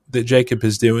thing that Jacob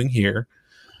is doing here.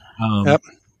 Yep.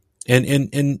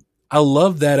 And I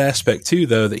love that aspect too,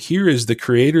 though, that here is the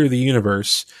creator of the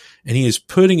universe, and he is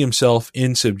putting himself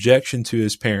in subjection to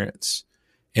his parents.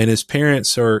 And his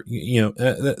parents are,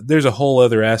 there's a whole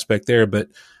other aspect there, but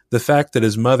the fact that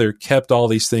his mother kept all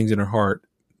these things in her heart,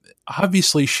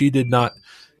 obviously she did not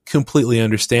completely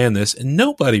understand this, and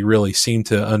nobody really seemed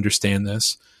to understand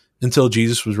this until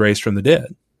Jesus was raised from the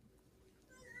dead.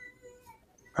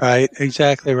 Right,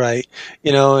 exactly right.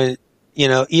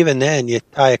 Even then, you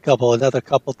tie another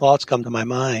couple thoughts come to my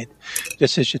mind,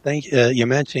 just as you're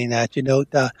mentioning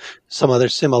that. Some other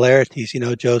similarities.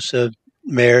 Joseph,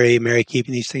 Mary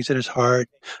keeping these things in his heart,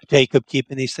 Jacob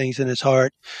keeping these things in his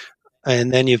heart.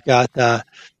 And then you've got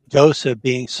Joseph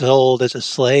being sold as a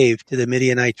slave to the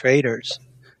Midianite traders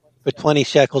for 20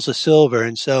 shekels of silver.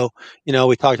 And so,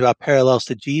 we talked about parallels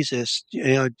to Jesus.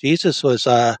 Jesus was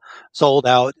sold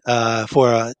out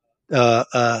for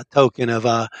a token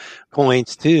of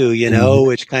coins too,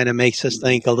 which kind of makes us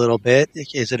think a little bit.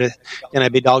 Can I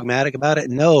be dogmatic about it?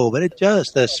 No, but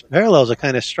the parallels are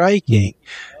kind of striking,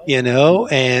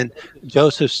 and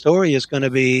Joseph's story is going to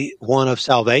be one of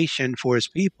salvation for his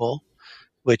people,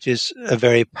 which is a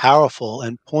very powerful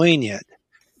and poignant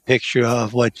picture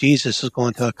of what Jesus is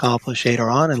going to accomplish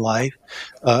later on in life,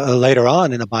 later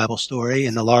on in the Bible story,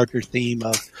 in the larger theme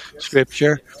of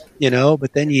Scripture,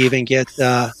 But then you even get,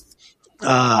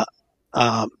 some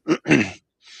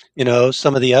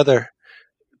of the other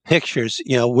pictures.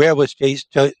 Where was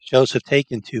Joseph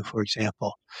taken to, for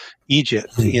example?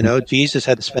 Egypt. Jesus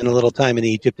had to spend a little time in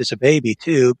Egypt as a baby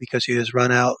too, because he was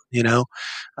run out,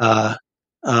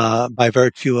 by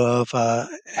virtue of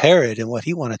Herod and what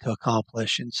he wanted to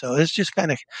accomplish. And so it's just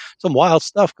kind of some wild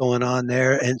stuff going on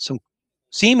there, and some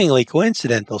seemingly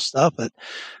coincidental stuff. But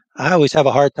I always have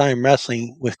a hard time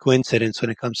wrestling with coincidence when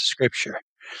it comes to Scripture.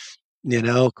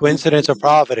 Coincidence or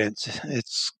providence.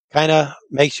 It's kind of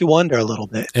makes you wonder a little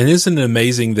bit. And isn't it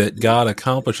amazing that God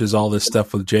accomplishes all this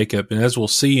stuff with Jacob? And as we'll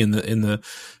see in the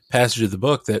passage of the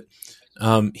book, that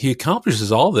he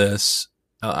accomplishes all this,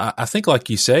 I think, like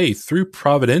you say, through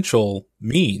providential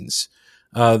means.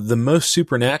 The most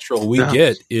supernatural we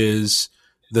get is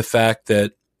the fact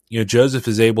that Joseph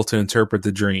is able to interpret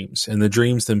the dreams and the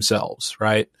dreams themselves,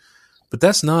 right? But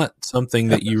that's not something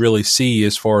that you really see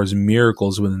as far as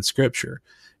miracles within Scripture.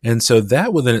 And so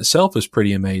that within itself is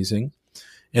pretty amazing.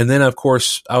 And then, of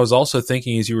course, I was also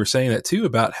thinking, as you were saying that too,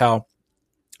 about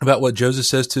what Joseph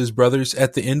says to his brothers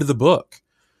at the end of the book.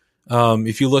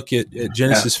 If you look at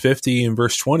Genesis 50 and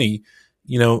verse 20,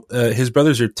 his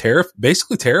brothers are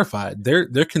basically terrified.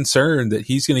 They're concerned that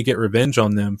he's going to get revenge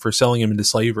on them for selling him into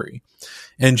slavery.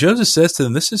 And Joseph says to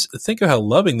them, think of how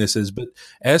loving this is. But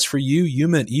as for you, you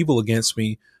meant evil against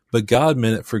me, but God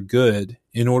meant it for good,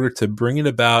 in order to bring it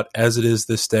about as it is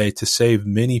this day, to save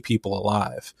many people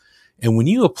alive. And when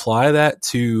you apply that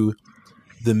to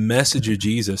the message of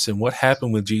Jesus and what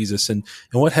happened with Jesus and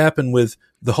what happened with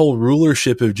the whole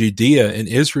rulership of Judea and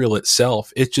Israel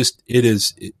itself,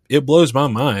 it blows my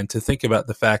mind to think about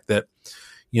the fact that,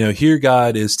 here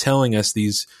God is telling us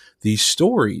these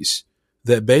stories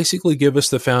that basically give us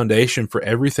the foundation for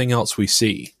everything else we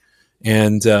see.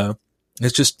 And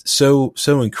it's just so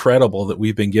incredible that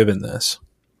we've been given this.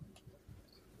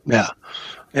 Yeah.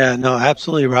 Yeah, no,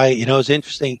 absolutely right. It's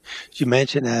interesting you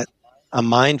mentioned that. I'm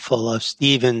mindful of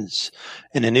Stephen's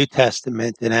in the New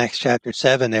Testament in Acts chapter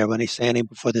 7 there, when he's standing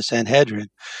before the Sanhedrin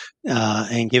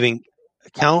and giving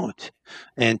account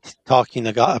and preaching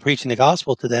the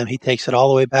gospel to them. He takes it all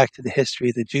the way back to the history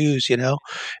of the Jews,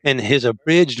 and his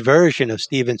abridged version of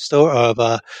Stephen's story,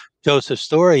 of Joseph's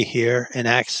story here in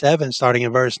Acts 7, starting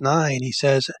in verse 9, he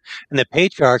says, and the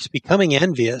patriarchs, becoming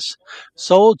envious,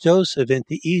 sold Joseph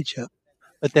into Egypt.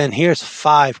 But then here's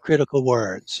 5 critical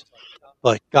words.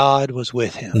 But God was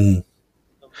with him.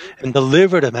 and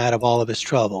delivered him out of all of his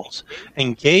troubles,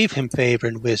 and gave him favor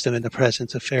and wisdom in the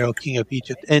presence of Pharaoh, king of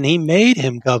Egypt. And he made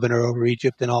him governor over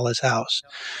Egypt and all his house.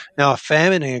 Now a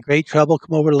famine and a great trouble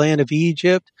come over the land of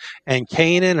Egypt and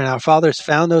Canaan, and our fathers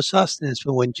found no sustenance.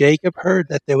 But when Jacob heard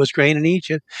that there was grain in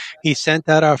Egypt, he sent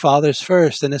out our fathers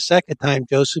first. And the second time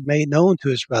Joseph made known to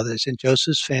his brothers, and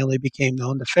Joseph's family became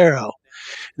known to Pharaoh.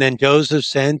 And then Joseph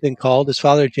sent and called his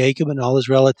father Jacob and all his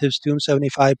relatives to him,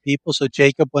 75 people. So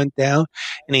Jacob went down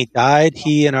and he died,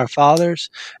 he and our fathers,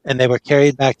 and they were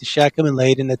carried back to Shechem and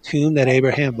laid in the tomb that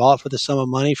Abraham bought for the sum of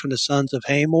money from the sons of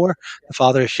Hamor, the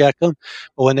father of Shechem.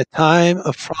 But when the time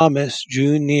of promise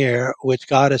drew near, which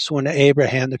God had sworn to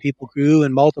Abraham, the people grew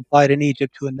and multiplied in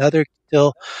Egypt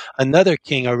till another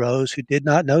king arose who did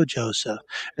not know Joseph.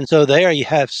 And so there you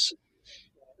have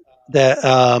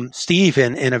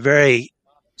Stephen in a very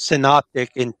synoptic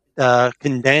and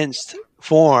condensed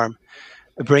form,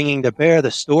 bringing to bear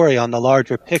the story on the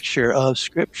larger picture of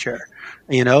Scripture.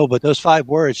 But those 5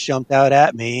 words jumped out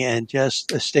at me and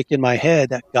just stick in my head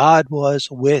that God was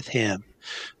with him.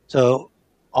 So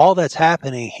all that's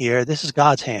happening here, this is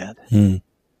God's hand.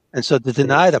 And so to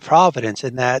deny the providence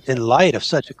in that, in light of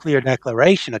such a clear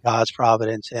declaration of God's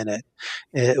providence in it,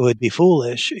 it would be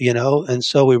foolish, And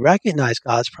so we recognize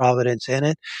God's providence in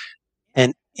it.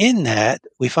 And in that,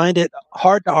 we find it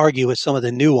hard to argue with some of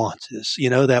the nuances,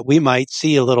 that we might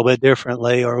see a little bit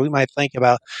differently, or we might think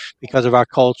about because of our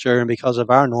culture and because of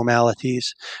our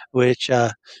normalities, which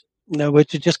are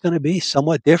just going to be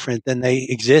somewhat different than they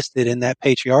existed in that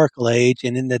patriarchal age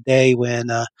and in the day when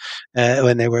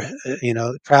they were,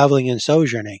 traveling and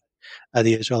sojourning,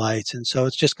 the Israelites. And so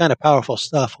it's just kind of powerful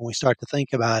stuff when we start to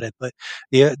think about it. But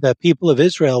the people of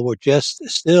Israel were just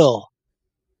still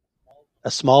a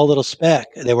small little speck.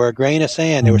 They were a grain of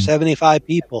sand. There were 75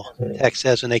 people, the text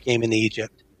says, when they came into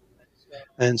Egypt.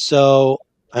 And so,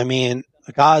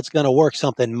 God's going to work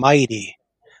something mighty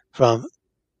from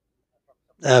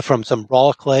some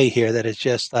raw clay here that is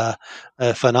just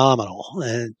phenomenal.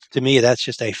 And to me, that's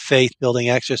just a faith-building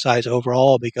exercise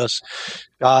overall, because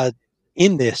God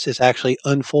in this is actually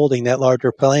unfolding that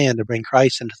larger plan to bring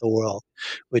Christ into the world,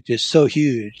 which is so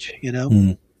huge,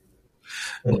 in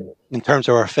terms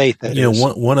of our faith.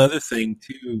 One other thing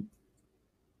too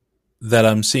that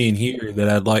I'm seeing here that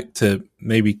I'd like to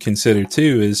maybe consider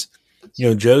too is,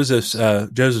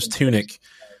 Joseph's tunic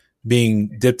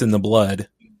being dipped in the blood.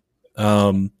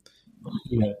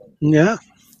 Yeah.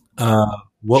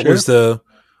 What was the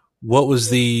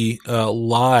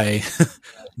lie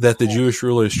that the Jewish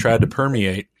rulers tried to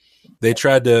permeate? They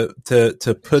tried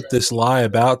to put this lie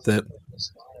about that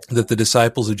the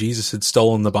disciples of Jesus had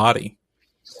stolen the body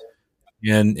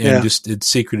and just had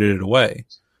secreted it away.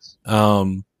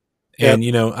 I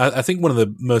think one of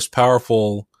the most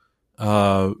powerful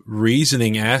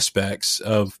reasoning aspects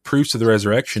of proofs of the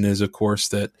resurrection is, of course,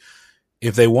 that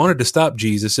if they wanted to stop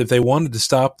Jesus, if they wanted to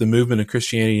stop the movement of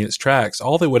Christianity in its tracks,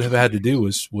 all they would have had to do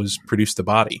was produce the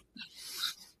body.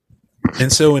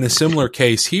 And so in a similar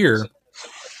case here,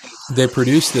 they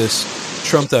produced this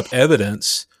trumped up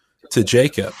evidence to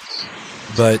Jacob,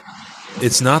 but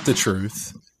it's not the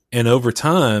truth. And over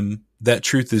time, that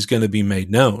truth is going to be made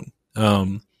known.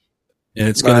 And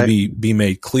it's going to be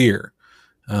made clear.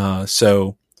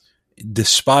 So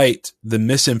despite the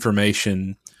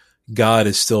misinformation, God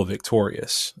is still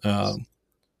victorious.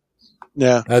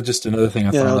 That's just another thing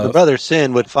I thought of. The brother's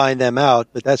sin would find them out,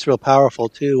 but that's real powerful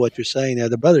too, what you're saying there.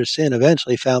 The brother's sin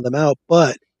eventually found them out,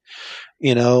 but,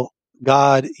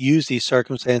 God used these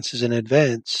circumstances and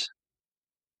events,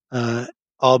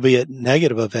 albeit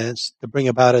negative events, to bring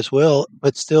about his will,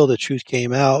 but still the truth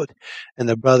came out, and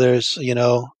the brothers,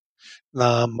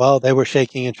 they were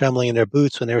shaking and trembling in their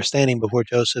boots when they were standing before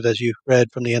Joseph, as you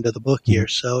read from the end of the book here.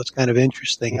 So it's kind of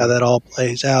interesting how that all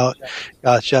plays out.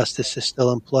 God's justice is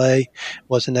still in play. It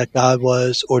wasn't that God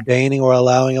was ordaining or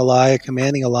allowing a lie or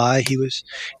commanding a lie. He was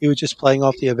just playing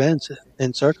off the events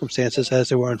and circumstances as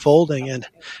they were unfolding, and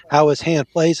how his hand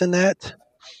plays in that,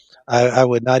 I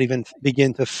would not even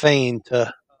begin to feign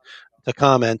to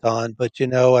comment on. But,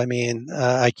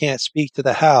 I can't speak to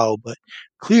the how, but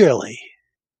clearly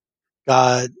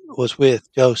God was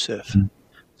with Joseph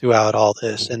throughout all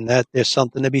this, and that there's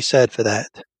something to be said for that.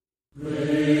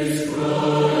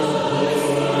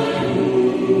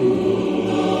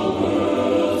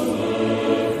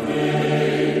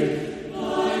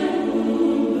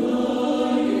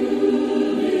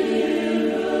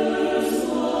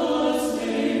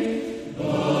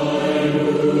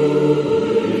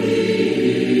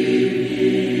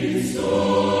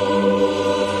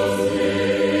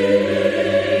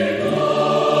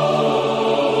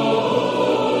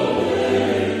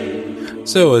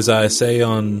 So, as I say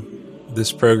on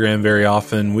this program very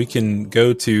often, we can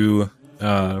go to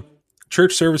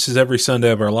church services every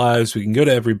Sunday of our lives. We can go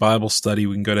to every Bible study.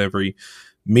 We can go to every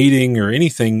meeting or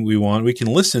anything we want. We can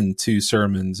listen to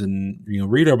sermons and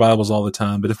read our Bibles all the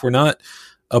time. But if we're not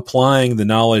applying the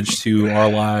knowledge to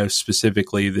our lives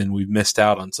specifically, then we've missed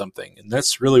out on something. And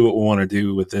that's really what we want to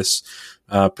do with this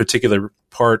particular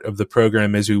part of the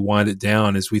program as we wind it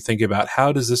down, as we think about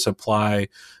how does this apply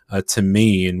to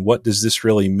me, and what does this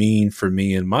really mean for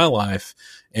me in my life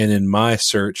and in my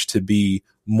search to be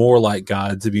more like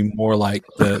God, to be more like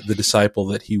the disciple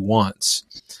that he wants.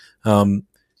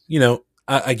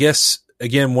 I guess,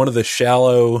 again, one of the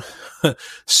shallow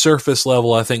surface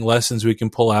level, I think, lessons we can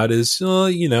pull out is,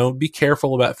 be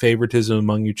careful about favoritism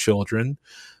among your children,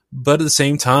 but at the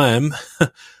same time,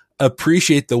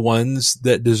 appreciate the ones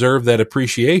that deserve that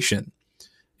appreciation.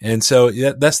 And so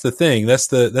that's the thing. That's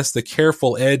the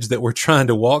careful edge that we're trying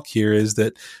to walk here, is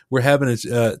that we're having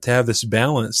to have this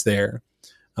balance there.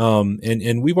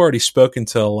 And we've already spoken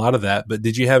to a lot of that, but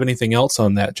did you have anything else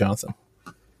on that, Jonathan?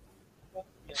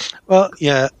 Well,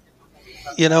 yeah,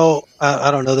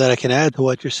 I don't know that I can add to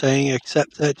what you're saying,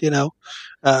 except that,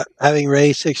 having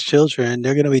raised 6 children,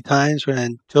 there are going to be times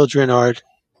when children are,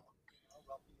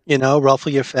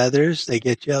 ruffle your feathers. They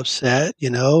get you upset,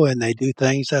 and they do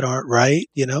things that aren't right,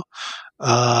 and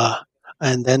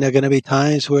then there are going to be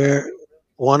times where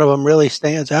one of them really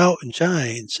stands out and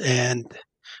shines, and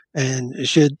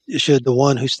should the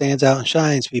one who stands out and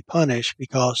shines be punished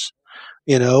because,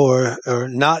 or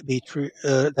not be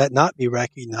that not be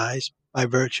recognized by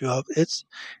virtue of it's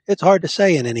hard to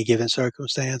say in any given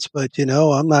circumstance, but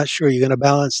I'm not sure you're going to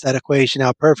balance that equation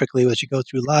out perfectly as you go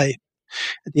through life.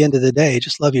 At the end of the day,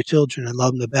 just love your children and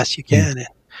love them the best you can, and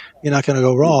you're not going to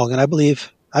go wrong. And I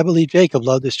believe Jacob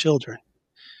loved his children.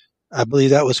 I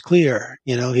believe that was clear.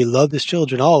 He loved his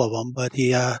children, all of them, but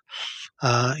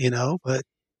but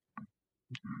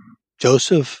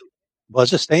Joseph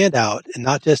was a standout, and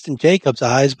not just in Jacob's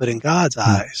eyes, but in God's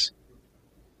eyes.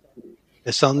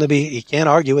 There's something you can't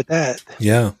argue with that.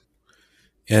 Yeah.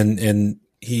 And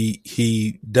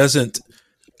he doesn't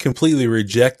completely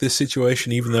reject this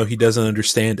situation, even though he doesn't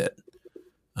understand it.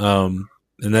 And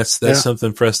that's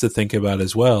something for us to think about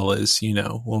as well, is,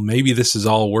 well, maybe this is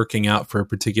all working out for a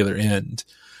particular end.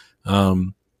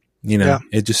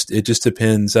 It just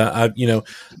depends.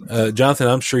 Jonathan,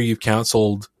 I'm sure you've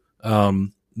counseled,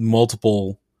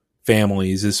 multiple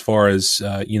families as far as,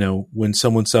 when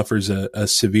someone suffers a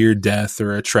severe death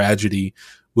or a tragedy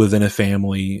within a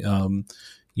family,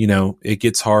 it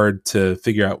gets hard to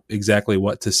figure out exactly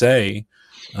what to say.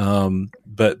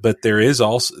 But there's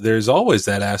always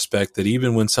that aspect that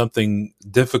even when something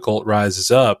difficult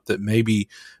rises up, that maybe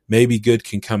good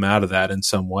can come out of that in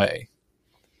some way.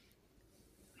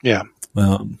 Yeah.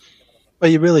 But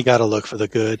you really got to look for the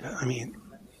good. I mean,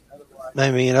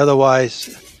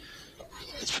 otherwise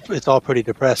it's all pretty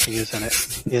depressing, isn't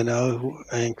it?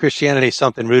 And Christianity is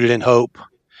something rooted in hope,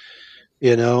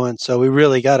 and so we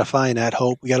really got to find that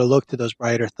hope. We got to look to those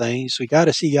brighter things. We got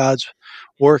to see God's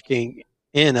working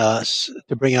in us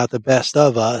to bring out the best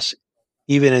of us,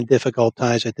 even in difficult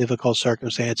times, with difficult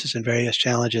circumstances and various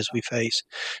challenges we face.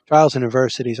 Trials and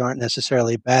adversities aren't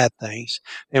necessarily bad things.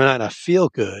 They might not feel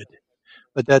good,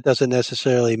 but that doesn't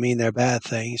necessarily mean they're bad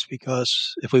things,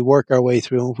 because if we work our way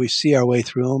through them, if we see our way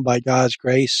through them by God's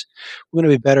grace, we're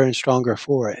going to be better and stronger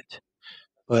for it.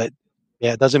 But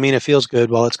yeah, it doesn't mean it feels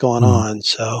good while it's going on.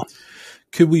 So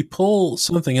could we pull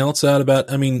something else out about,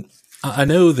 I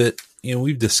know that,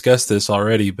 we've discussed this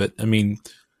already, but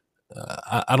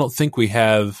I don't think we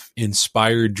have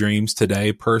inspired dreams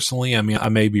today personally. I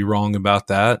may be wrong about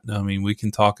that. We can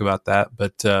talk about that,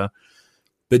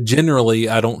 but generally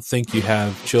I don't think you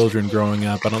have children growing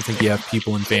up. I don't think you have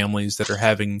people in families that are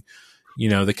having,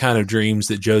 the kind of dreams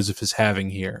that Joseph is having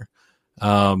here.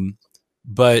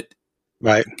 But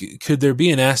right. Could there be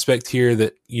an aspect here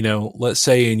that, let's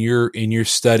say in your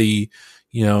study,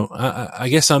 I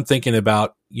guess I'm thinking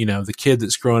about, the kid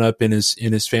that's growing up in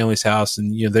his family's house,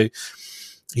 and,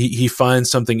 he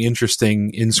finds something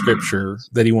interesting in Scripture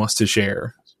that he wants to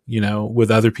share,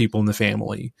 with other people in the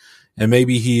family. And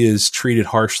maybe he is treated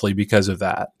harshly because of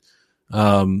that.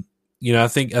 I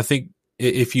think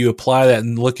if you apply that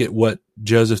and look at what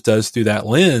Joseph does through that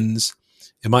lens,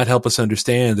 it might help us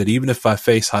understand that even if I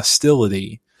face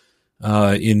hostility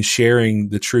in sharing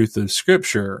the truth of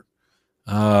Scripture,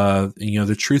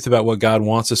 the truth about what God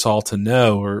wants us all to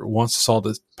know or wants us all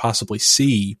to possibly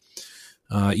see,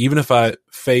 even if I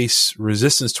face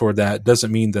resistance toward that,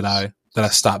 doesn't mean that I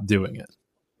stop doing it.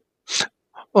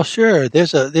 Well, sure.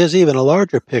 There's even a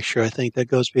larger picture, I think, that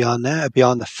goes beyond that,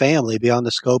 beyond the family, beyond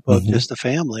the scope of Mm-hmm. just the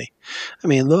family. I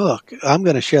mean, look, I'm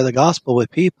going to share the gospel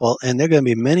with people, and there are going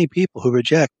to be many people who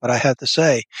reject what I have to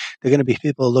say. There are going to be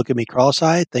people who look at me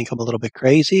cross-eyed, think I'm a little bit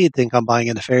crazy, think I'm buying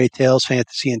into fairy tales,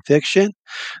 fantasy, and fiction,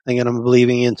 thinking I'm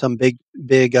believing in some big,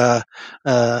 a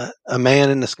man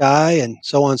in the sky, and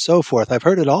so on and so forth. I've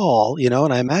heard it all,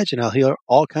 and I imagine I'll hear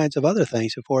all kinds of other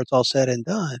things before it's all said and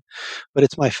done, but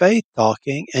it's my faith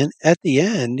talking. And at the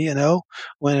end,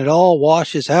 when it all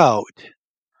washes out,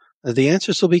 the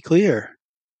answers will be clear.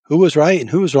 Who was right and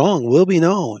who was wrong will be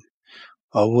known.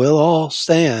 We'll all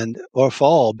stand or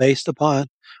fall based upon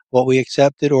what we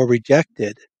accepted or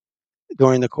rejected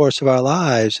during the course of our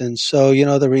lives. And so,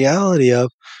 the reality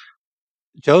of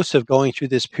Joseph going through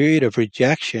this period of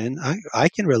rejection, I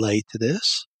can relate to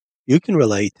this. You can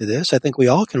relate to this. I think we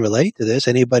all can relate to this.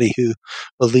 Anybody who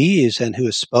believes and who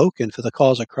has spoken for the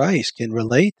cause of Christ can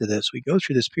relate to this. We go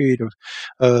through this period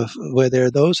of where there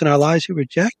are those in our lives who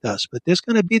reject us, but there's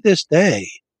going to be this day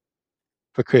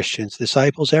for Christians,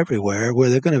 disciples everywhere, where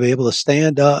they're going to be able to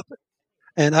stand up.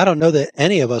 And I don't know that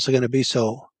any of us are going to be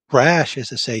so brash as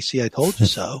to say, see, I told you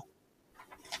so.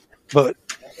 But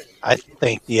I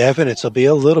think the evidence will be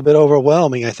a little bit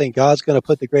overwhelming. I think God's going to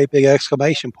put the great big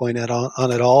exclamation point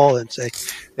on it all and say,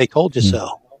 they told you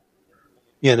so,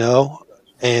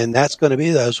 and that's going to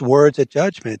be those words of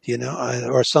judgment,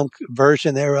 or some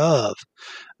version thereof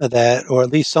that, or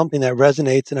at least something that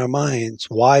resonates in our minds.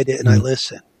 Why didn't I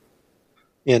listen?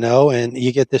 And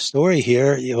you get this story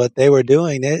here, what they were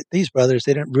doing, these brothers,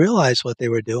 they didn't realize what they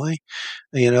were doing,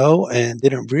 and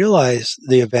didn't realize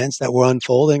the events that were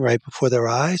unfolding right before their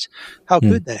eyes. How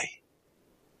could they?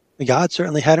 God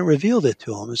certainly hadn't revealed it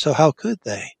to them. And so how could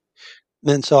they?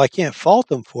 And so I can't fault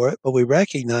them for it, but we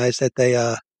recognize that they,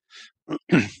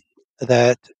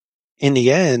 that in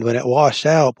the end, when it washed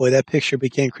out, boy, that picture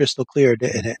became crystal clear,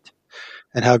 didn't it?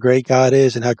 And how great God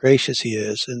is and how gracious he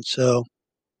is.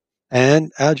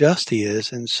 And how just he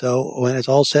is. And so when it's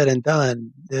all said and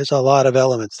done, there's a lot of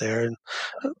elements there. And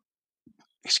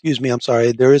excuse me, I'm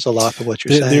sorry, there is a lot to what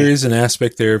you're saying. There is an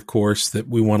aspect there, of course, that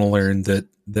we want to learn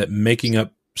that making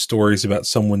up stories about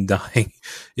someone dying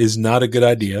is not a good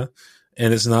idea.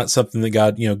 And it's not something that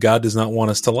God does not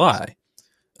want us to lie.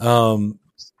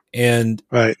 And,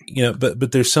 right.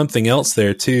 But there's something else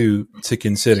there too, to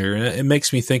consider. And it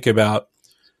makes me think about,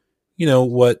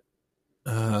 what,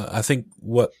 I think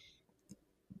what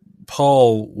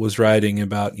Paul was writing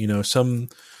about,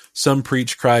 some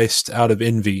preach Christ out of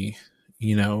envy,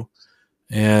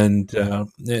 and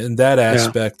that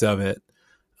aspect of it.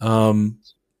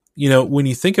 When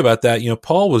you think about that,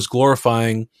 Paul was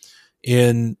glorifying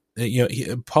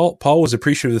Paul was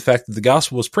appreciative of the fact that the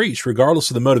gospel was preached, regardless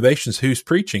of the motivations who's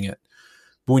preaching it.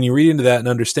 But when you read into that and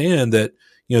understand that,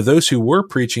 those who were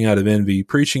preaching out of envy,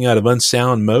 preaching out of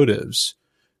unsound motives,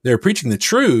 they were preaching the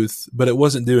truth, but it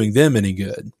wasn't doing them any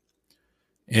good.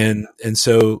 And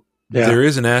so there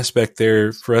is an aspect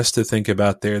there for us to think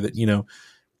about there that,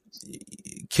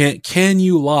 can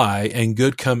you lie and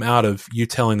good come out of you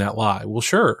telling that lie? Well,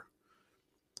 sure.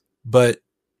 But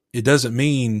it doesn't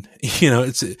mean,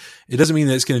 it doesn't mean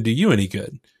that it's going to do you any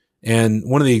good. And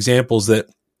one of the examples that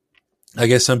I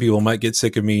guess some people might get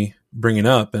sick of me bringing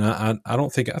up, and I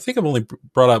think I've only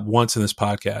brought up once in this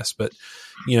podcast, but,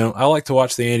 I like to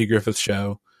watch the Andy Griffith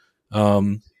Show,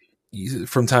 from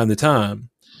time to time.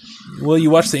 Well, you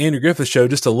watch the Andy Griffith Show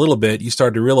just a little bit, you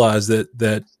start to realize that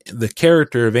the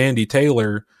character of Andy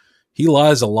Taylor, he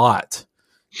lies a lot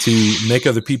to make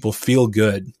other people feel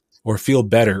good or feel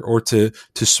better or to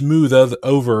smooth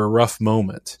over a rough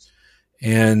moment.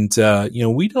 And,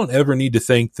 we don't ever need to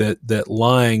think that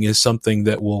lying is something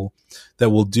that will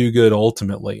do good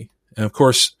ultimately. And of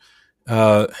course,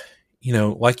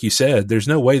 like you said, there's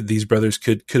no way that these brothers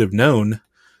could have known,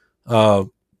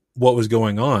 what was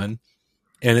going on.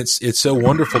 And it's so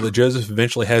wonderful that Joseph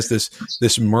eventually has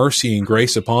this mercy and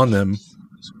grace upon them,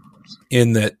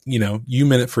 in that, you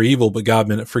meant it for evil, but God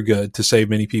meant it for good to save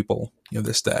many people,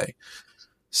 this day.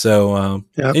 So,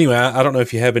 Anyway, I don't know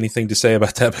if you have anything to say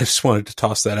about that, but I just wanted to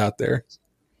toss that out there.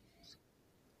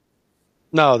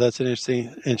 No, that's an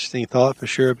interesting thought for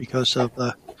sure, because of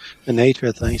the nature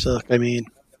of things. Look, I mean,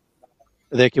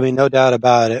 there can be no doubt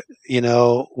about it.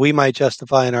 We might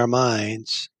justify in our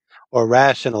minds or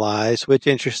rationalize, which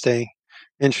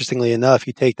interestingly enough,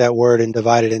 you take that word and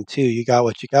divide it in two, you got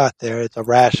what you got there. It's a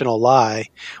rational lie.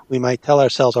 We might tell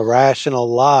ourselves a rational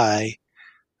lie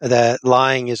that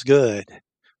lying is good.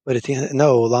 But at the end,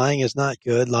 no, lying is not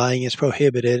good. Lying is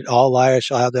prohibited. All liars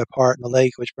shall have their part in the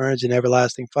lake which burns in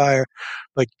everlasting fire.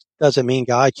 But doesn't mean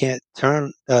God can't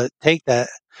take that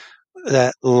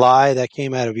that lie that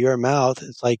came out of your mouth.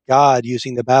 It's like God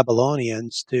using the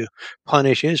Babylonians to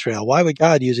punish Israel. Why would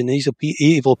God use these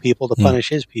evil people to punish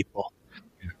his people?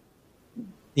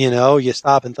 You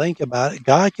stop and think about it.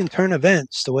 God can turn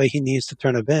events the way he needs to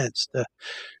turn events.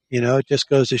 It just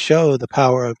goes to show the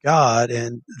power of God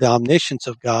and the omniscience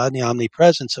of God and the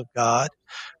omnipresence of God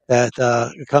that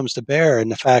comes to bear in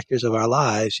the factors of our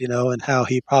lives, and how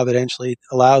he providentially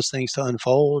allows things to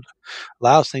unfold,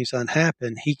 allows things to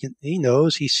happen. He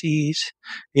knows, he sees,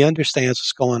 he understands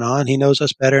what's going on. He knows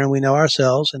us better than we know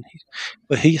ourselves,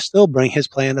 but he still bring his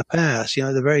plan to pass.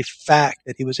 The very fact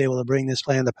that he was able to bring this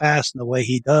plan to pass in the way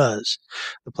he does,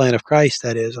 the plan of Christ,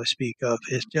 that is, I speak of,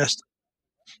 is just,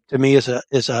 to me, is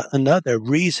another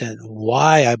reason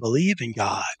why I believe in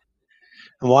God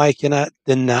and why I cannot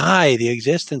deny the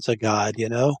existence of God,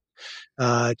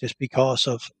 just because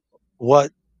of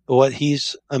what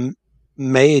he's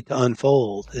made to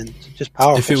unfold, and just If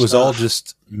powerful it was all stuff.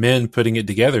 just men putting it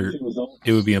together,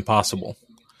 it would be impossible.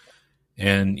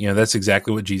 And, that's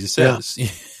exactly what Jesus says.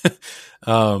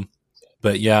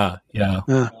 But yeah.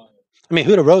 I mean,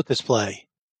 who'd have wrote this play?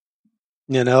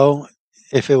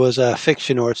 If it was a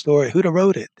fiction or a story, who'd have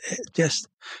wrote it?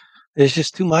 There's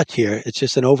just too much here. It's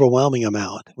just an overwhelming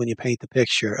amount when you paint the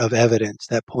picture of evidence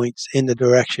that points in the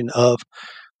direction of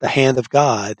the hand of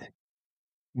God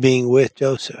being with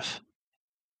Joseph.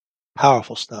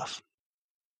 Powerful stuff.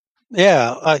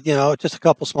 Yeah, just a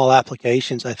couple small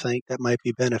applications I think that might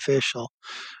be beneficial.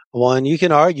 One, you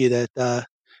can argue that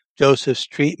Joseph's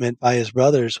treatment by his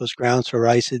brothers was grounds for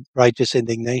righteous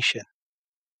indignation.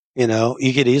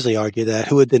 You could easily argue that.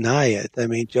 Who would deny it? I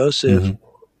mean, Joseph,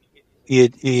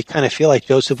 you kind of feel like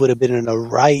Joseph would have been in the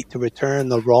right to return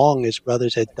the wrong his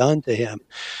brothers had done to him.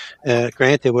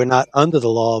 Granted, we're not under the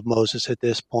law of Moses at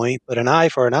this point, but an eye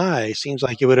for an eye seems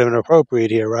like it would have been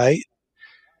appropriate here, right?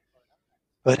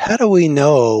 But how do we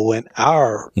know when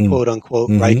our quote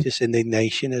unquote righteous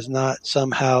indignation is not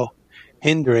somehow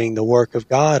hindering the work of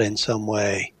God in some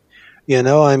way?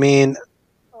 I mean,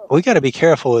 we got to be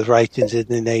careful with righteous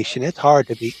indignation. It's hard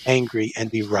to be angry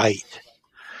and be right.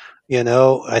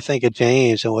 I think of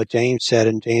James and what James said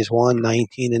in James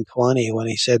 1:19 and 20, when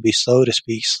he said, be slow to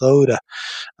speak, slow to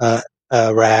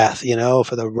wrath,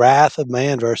 for the wrath of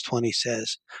man, verse 20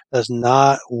 says, does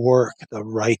not work the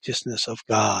righteousness of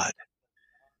God.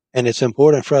 And it's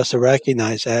important for us to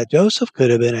recognize that Joseph could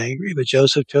have been angry, but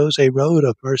Joseph chose a road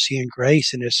of mercy and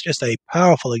grace. And it's just a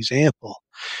powerful example.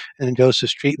 And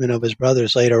Joseph's treatment of his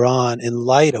brothers later on, in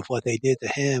light of what they did to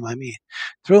him, I mean,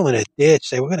 threw him in a ditch.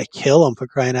 They were going to kill him, for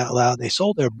crying out loud. They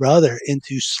sold their brother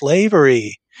into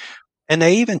slavery, and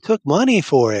they even took money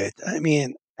for it. I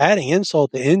mean, adding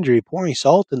insult to injury, pouring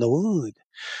salt in the wound.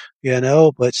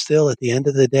 But still at the end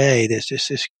of the day, there's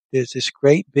this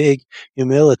great big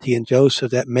humility in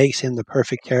Joseph that makes him the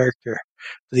perfect character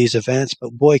for these events.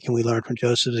 But boy, can we learn from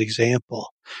Joseph's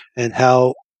example and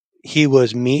how he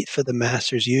was meat for the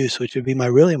master's use, which would be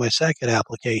my second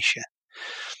application.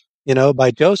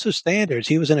 By Joseph's standards,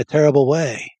 he was in a terrible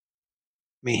way.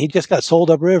 I mean, he just got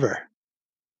sold upriver.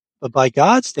 But by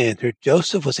God's standard,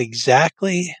 Joseph was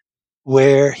exactly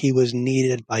where he was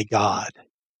needed by God.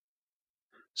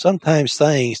 Sometimes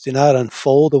things do not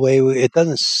unfold the way it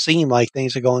doesn't seem like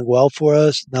things are going well for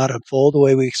us, not unfold the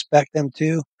way we expect them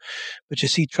to. But you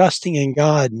see, trusting in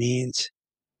God means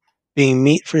being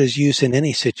meet for his use in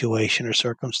any situation or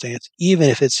circumstance, even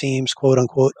if it seems, quote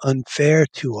unquote, unfair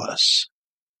to us.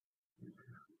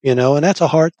 And that's a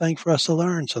hard thing for us to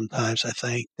learn sometimes, I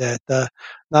think, that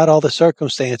not all the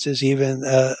circumstances even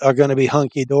are going to be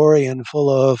hunky-dory and full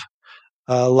of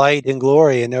light and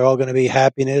glory, and they're all going to be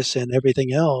happiness and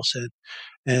everything else,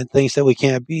 and things that we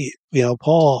can't beat.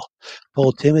 Paul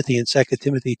told Timothy in 2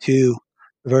 Timothy 2,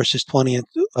 verses 20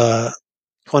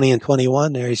 and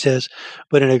 21 there, he says,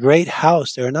 but in a great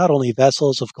house there are not only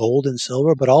vessels of gold and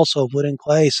silver, but also of wood and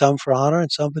clay, some for honor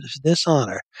and some for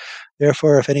dishonor.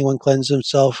 Therefore, if anyone cleanses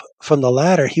himself from the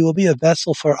latter, he will be a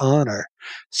vessel for honor,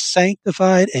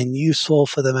 sanctified and useful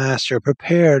for the master,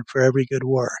 prepared for every good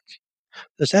work.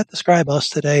 Does that describe us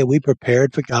today? Are we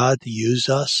prepared for God to use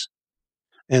us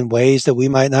in ways that we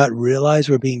might not realize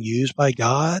we're being used by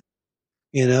God?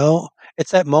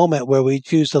 It's that moment where we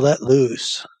choose to let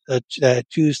loose,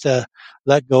 choose to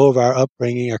let go of our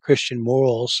upbringing, our Christian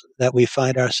morals, that we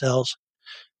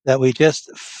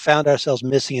just found ourselves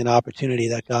missing an opportunity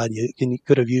that God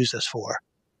could have used us for.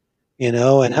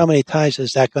 And how many times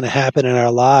is that going to happen in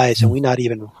our lives and we not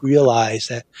even realize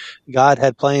that God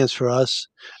had plans for us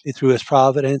through his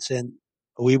providence, and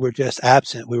we were just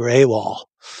absent. We were AWOL.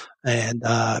 And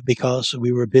because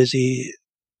we were busy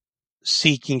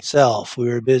seeking self. We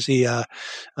were busy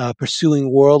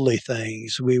pursuing worldly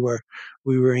things. We were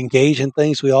engaged in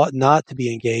things we ought not to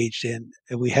be engaged in.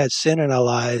 And we had sin in our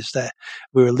lives, that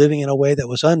we were living in a way that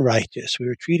was unrighteous. We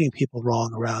were treating people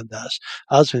wrong around us.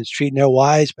 Husbands treating their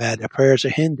wives bad. Their prayers are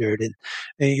hindered. And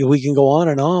we can go on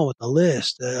with the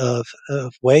list of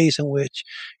ways in which,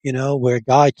 where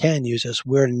God can use us,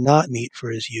 we're not meet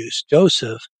for his use.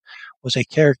 Joseph was a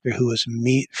character who was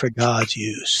meet for God's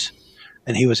use.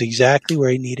 And he was exactly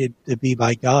where he needed to be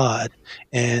by God.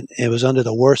 And it was under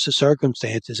the worst of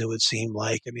circumstances, it would seem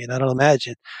like. I mean, I don't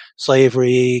imagine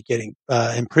slavery, getting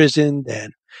imprisoned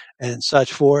and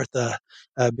such forth,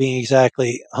 being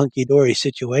exactly hunky-dory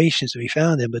situations to be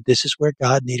found in. But this is where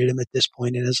God needed him at this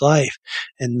point in his life.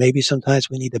 And maybe sometimes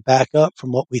we need to back up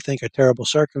from what we think are terrible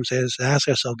circumstances and ask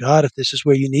ourselves, God, if this is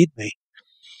where you need me,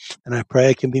 and I pray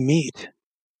I can be meet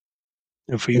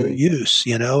and for your use,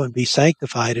 and be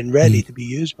sanctified and ready to be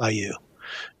used by you.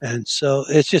 And so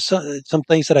it's just some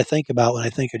things that I think about when I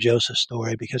think of Joseph's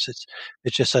story, because it's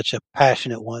just such a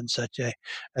passionate one, such a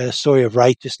story of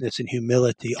righteousness and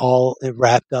humility, all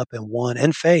wrapped up in one,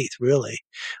 and faith, really,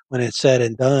 when it's said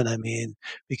and done. I mean,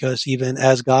 because even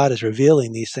as God is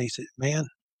revealing these things, man,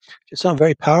 it's something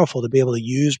very powerful to be able to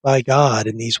use by God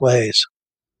in these ways.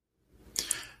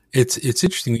 It's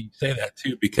interesting that you say that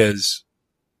too, because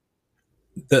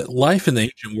the life in the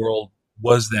ancient world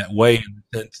was that way, in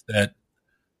the sense that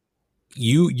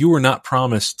you were not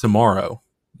promised tomorrow.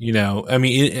 I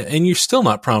mean, and you're still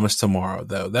not promised tomorrow,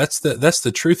 though. That's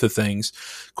the truth of things.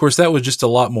 Of course, that was just a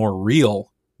lot more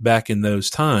real back in those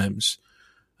times.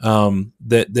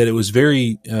 That it was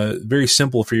very, very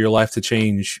simple for your life to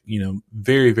change,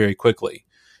 very, very quickly.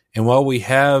 And while we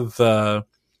have,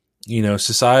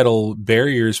 societal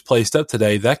barriers placed up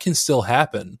today, that can still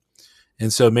happen.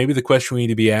 And so maybe the question we need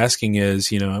to be asking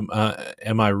is, am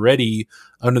I ready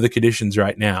under the conditions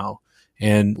right now?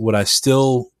 And would I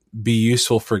still be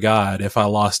useful for God if I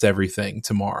lost everything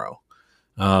tomorrow?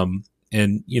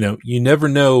 And you never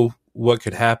know what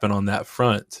could happen on that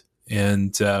front.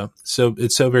 And so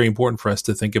it's so very important for us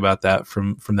to think about that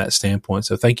from that standpoint.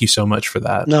 So thank you so much for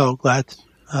that. No, glad.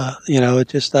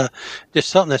 It's just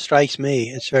something that strikes me.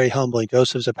 It's very humbling.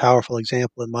 Joseph's a powerful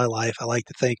example in my life. I like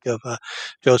to think of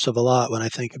Joseph a lot when I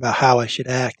think about how I should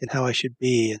act and how I should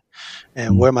be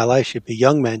and where my life should be.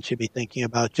 Young men should be thinking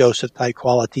about Joseph-type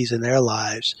qualities in their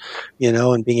lives,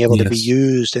 and being able to be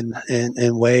used in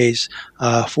ways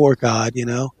for God.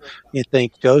 You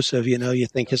think Joseph, you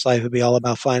think his life would be all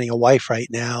about finding a wife right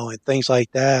now and things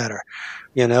like that, or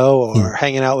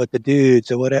hanging out with the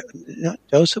dudes or whatever.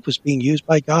 Joseph was being used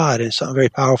by God, and something very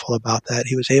powerful about that.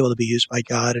 He was able to be used by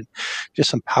God, and just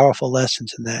some powerful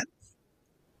lessons in that.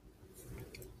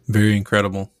 Very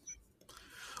incredible.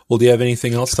 Well, do you have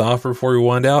anything else to offer before we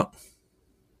wind out?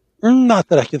 Not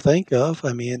that I can think of.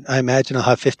 I mean, I imagine I'll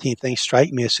have 15 things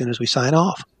strike me as soon as we sign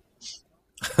off.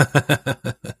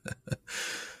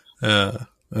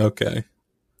 Okay.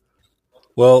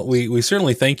 Well, we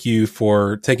certainly thank you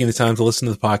for taking the time to listen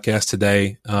to the podcast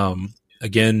today.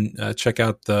 Again, check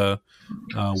out the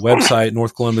website,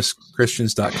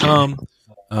 northcolumbuschristians.com.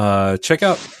 Check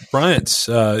out Bryant's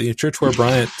church where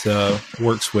Bryant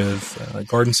works with,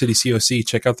 Garden City COC.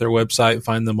 Check out their website,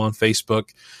 find them on Facebook.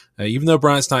 Even though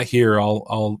Bryant's not here,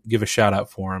 I'll give a shout out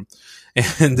for him.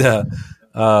 And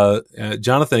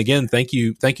Jonathan, again, thank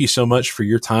you so much for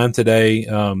your time today.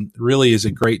 Really is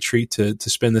a great treat to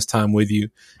spend this time with you,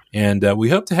 and we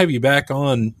hope to have you back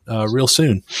on real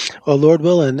soon. Well, Lord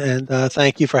willing, and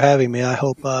thank you for having me. I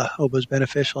hope it was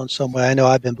beneficial in some way. I know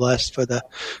I've been blessed for the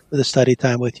study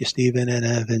time with you, Stephen, and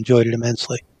have enjoyed it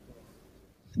immensely.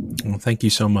 Well, thank you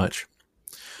so much.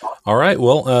 All right.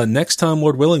 Well, next time,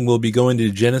 Lord willing, we'll be going to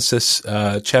Genesis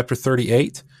chapter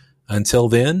 38. Until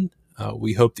then,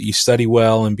 we hope that you study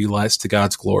well and be lights to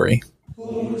God's glory.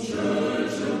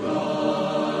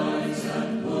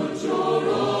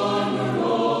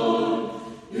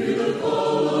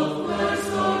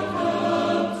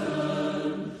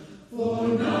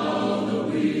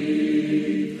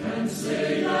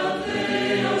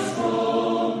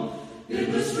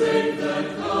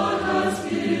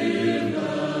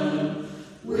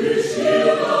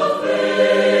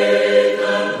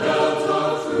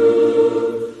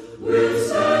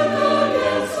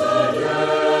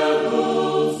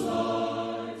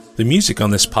 The music on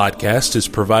this podcast is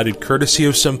provided courtesy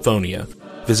of Symphonia.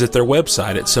 Visit their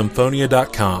website at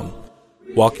symphonia.com.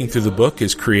 Walking Through the Book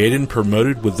is created and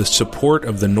promoted with the support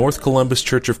of the North Columbus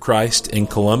Church of Christ in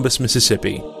Columbus,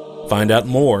 Mississippi. Find out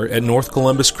more at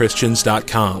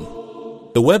northcolumbuschristians.com.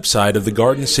 The website of the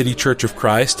Garden City Church of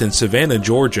Christ in Savannah,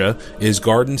 Georgia is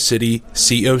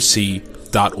gardencitycoc.org.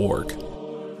 perz.org.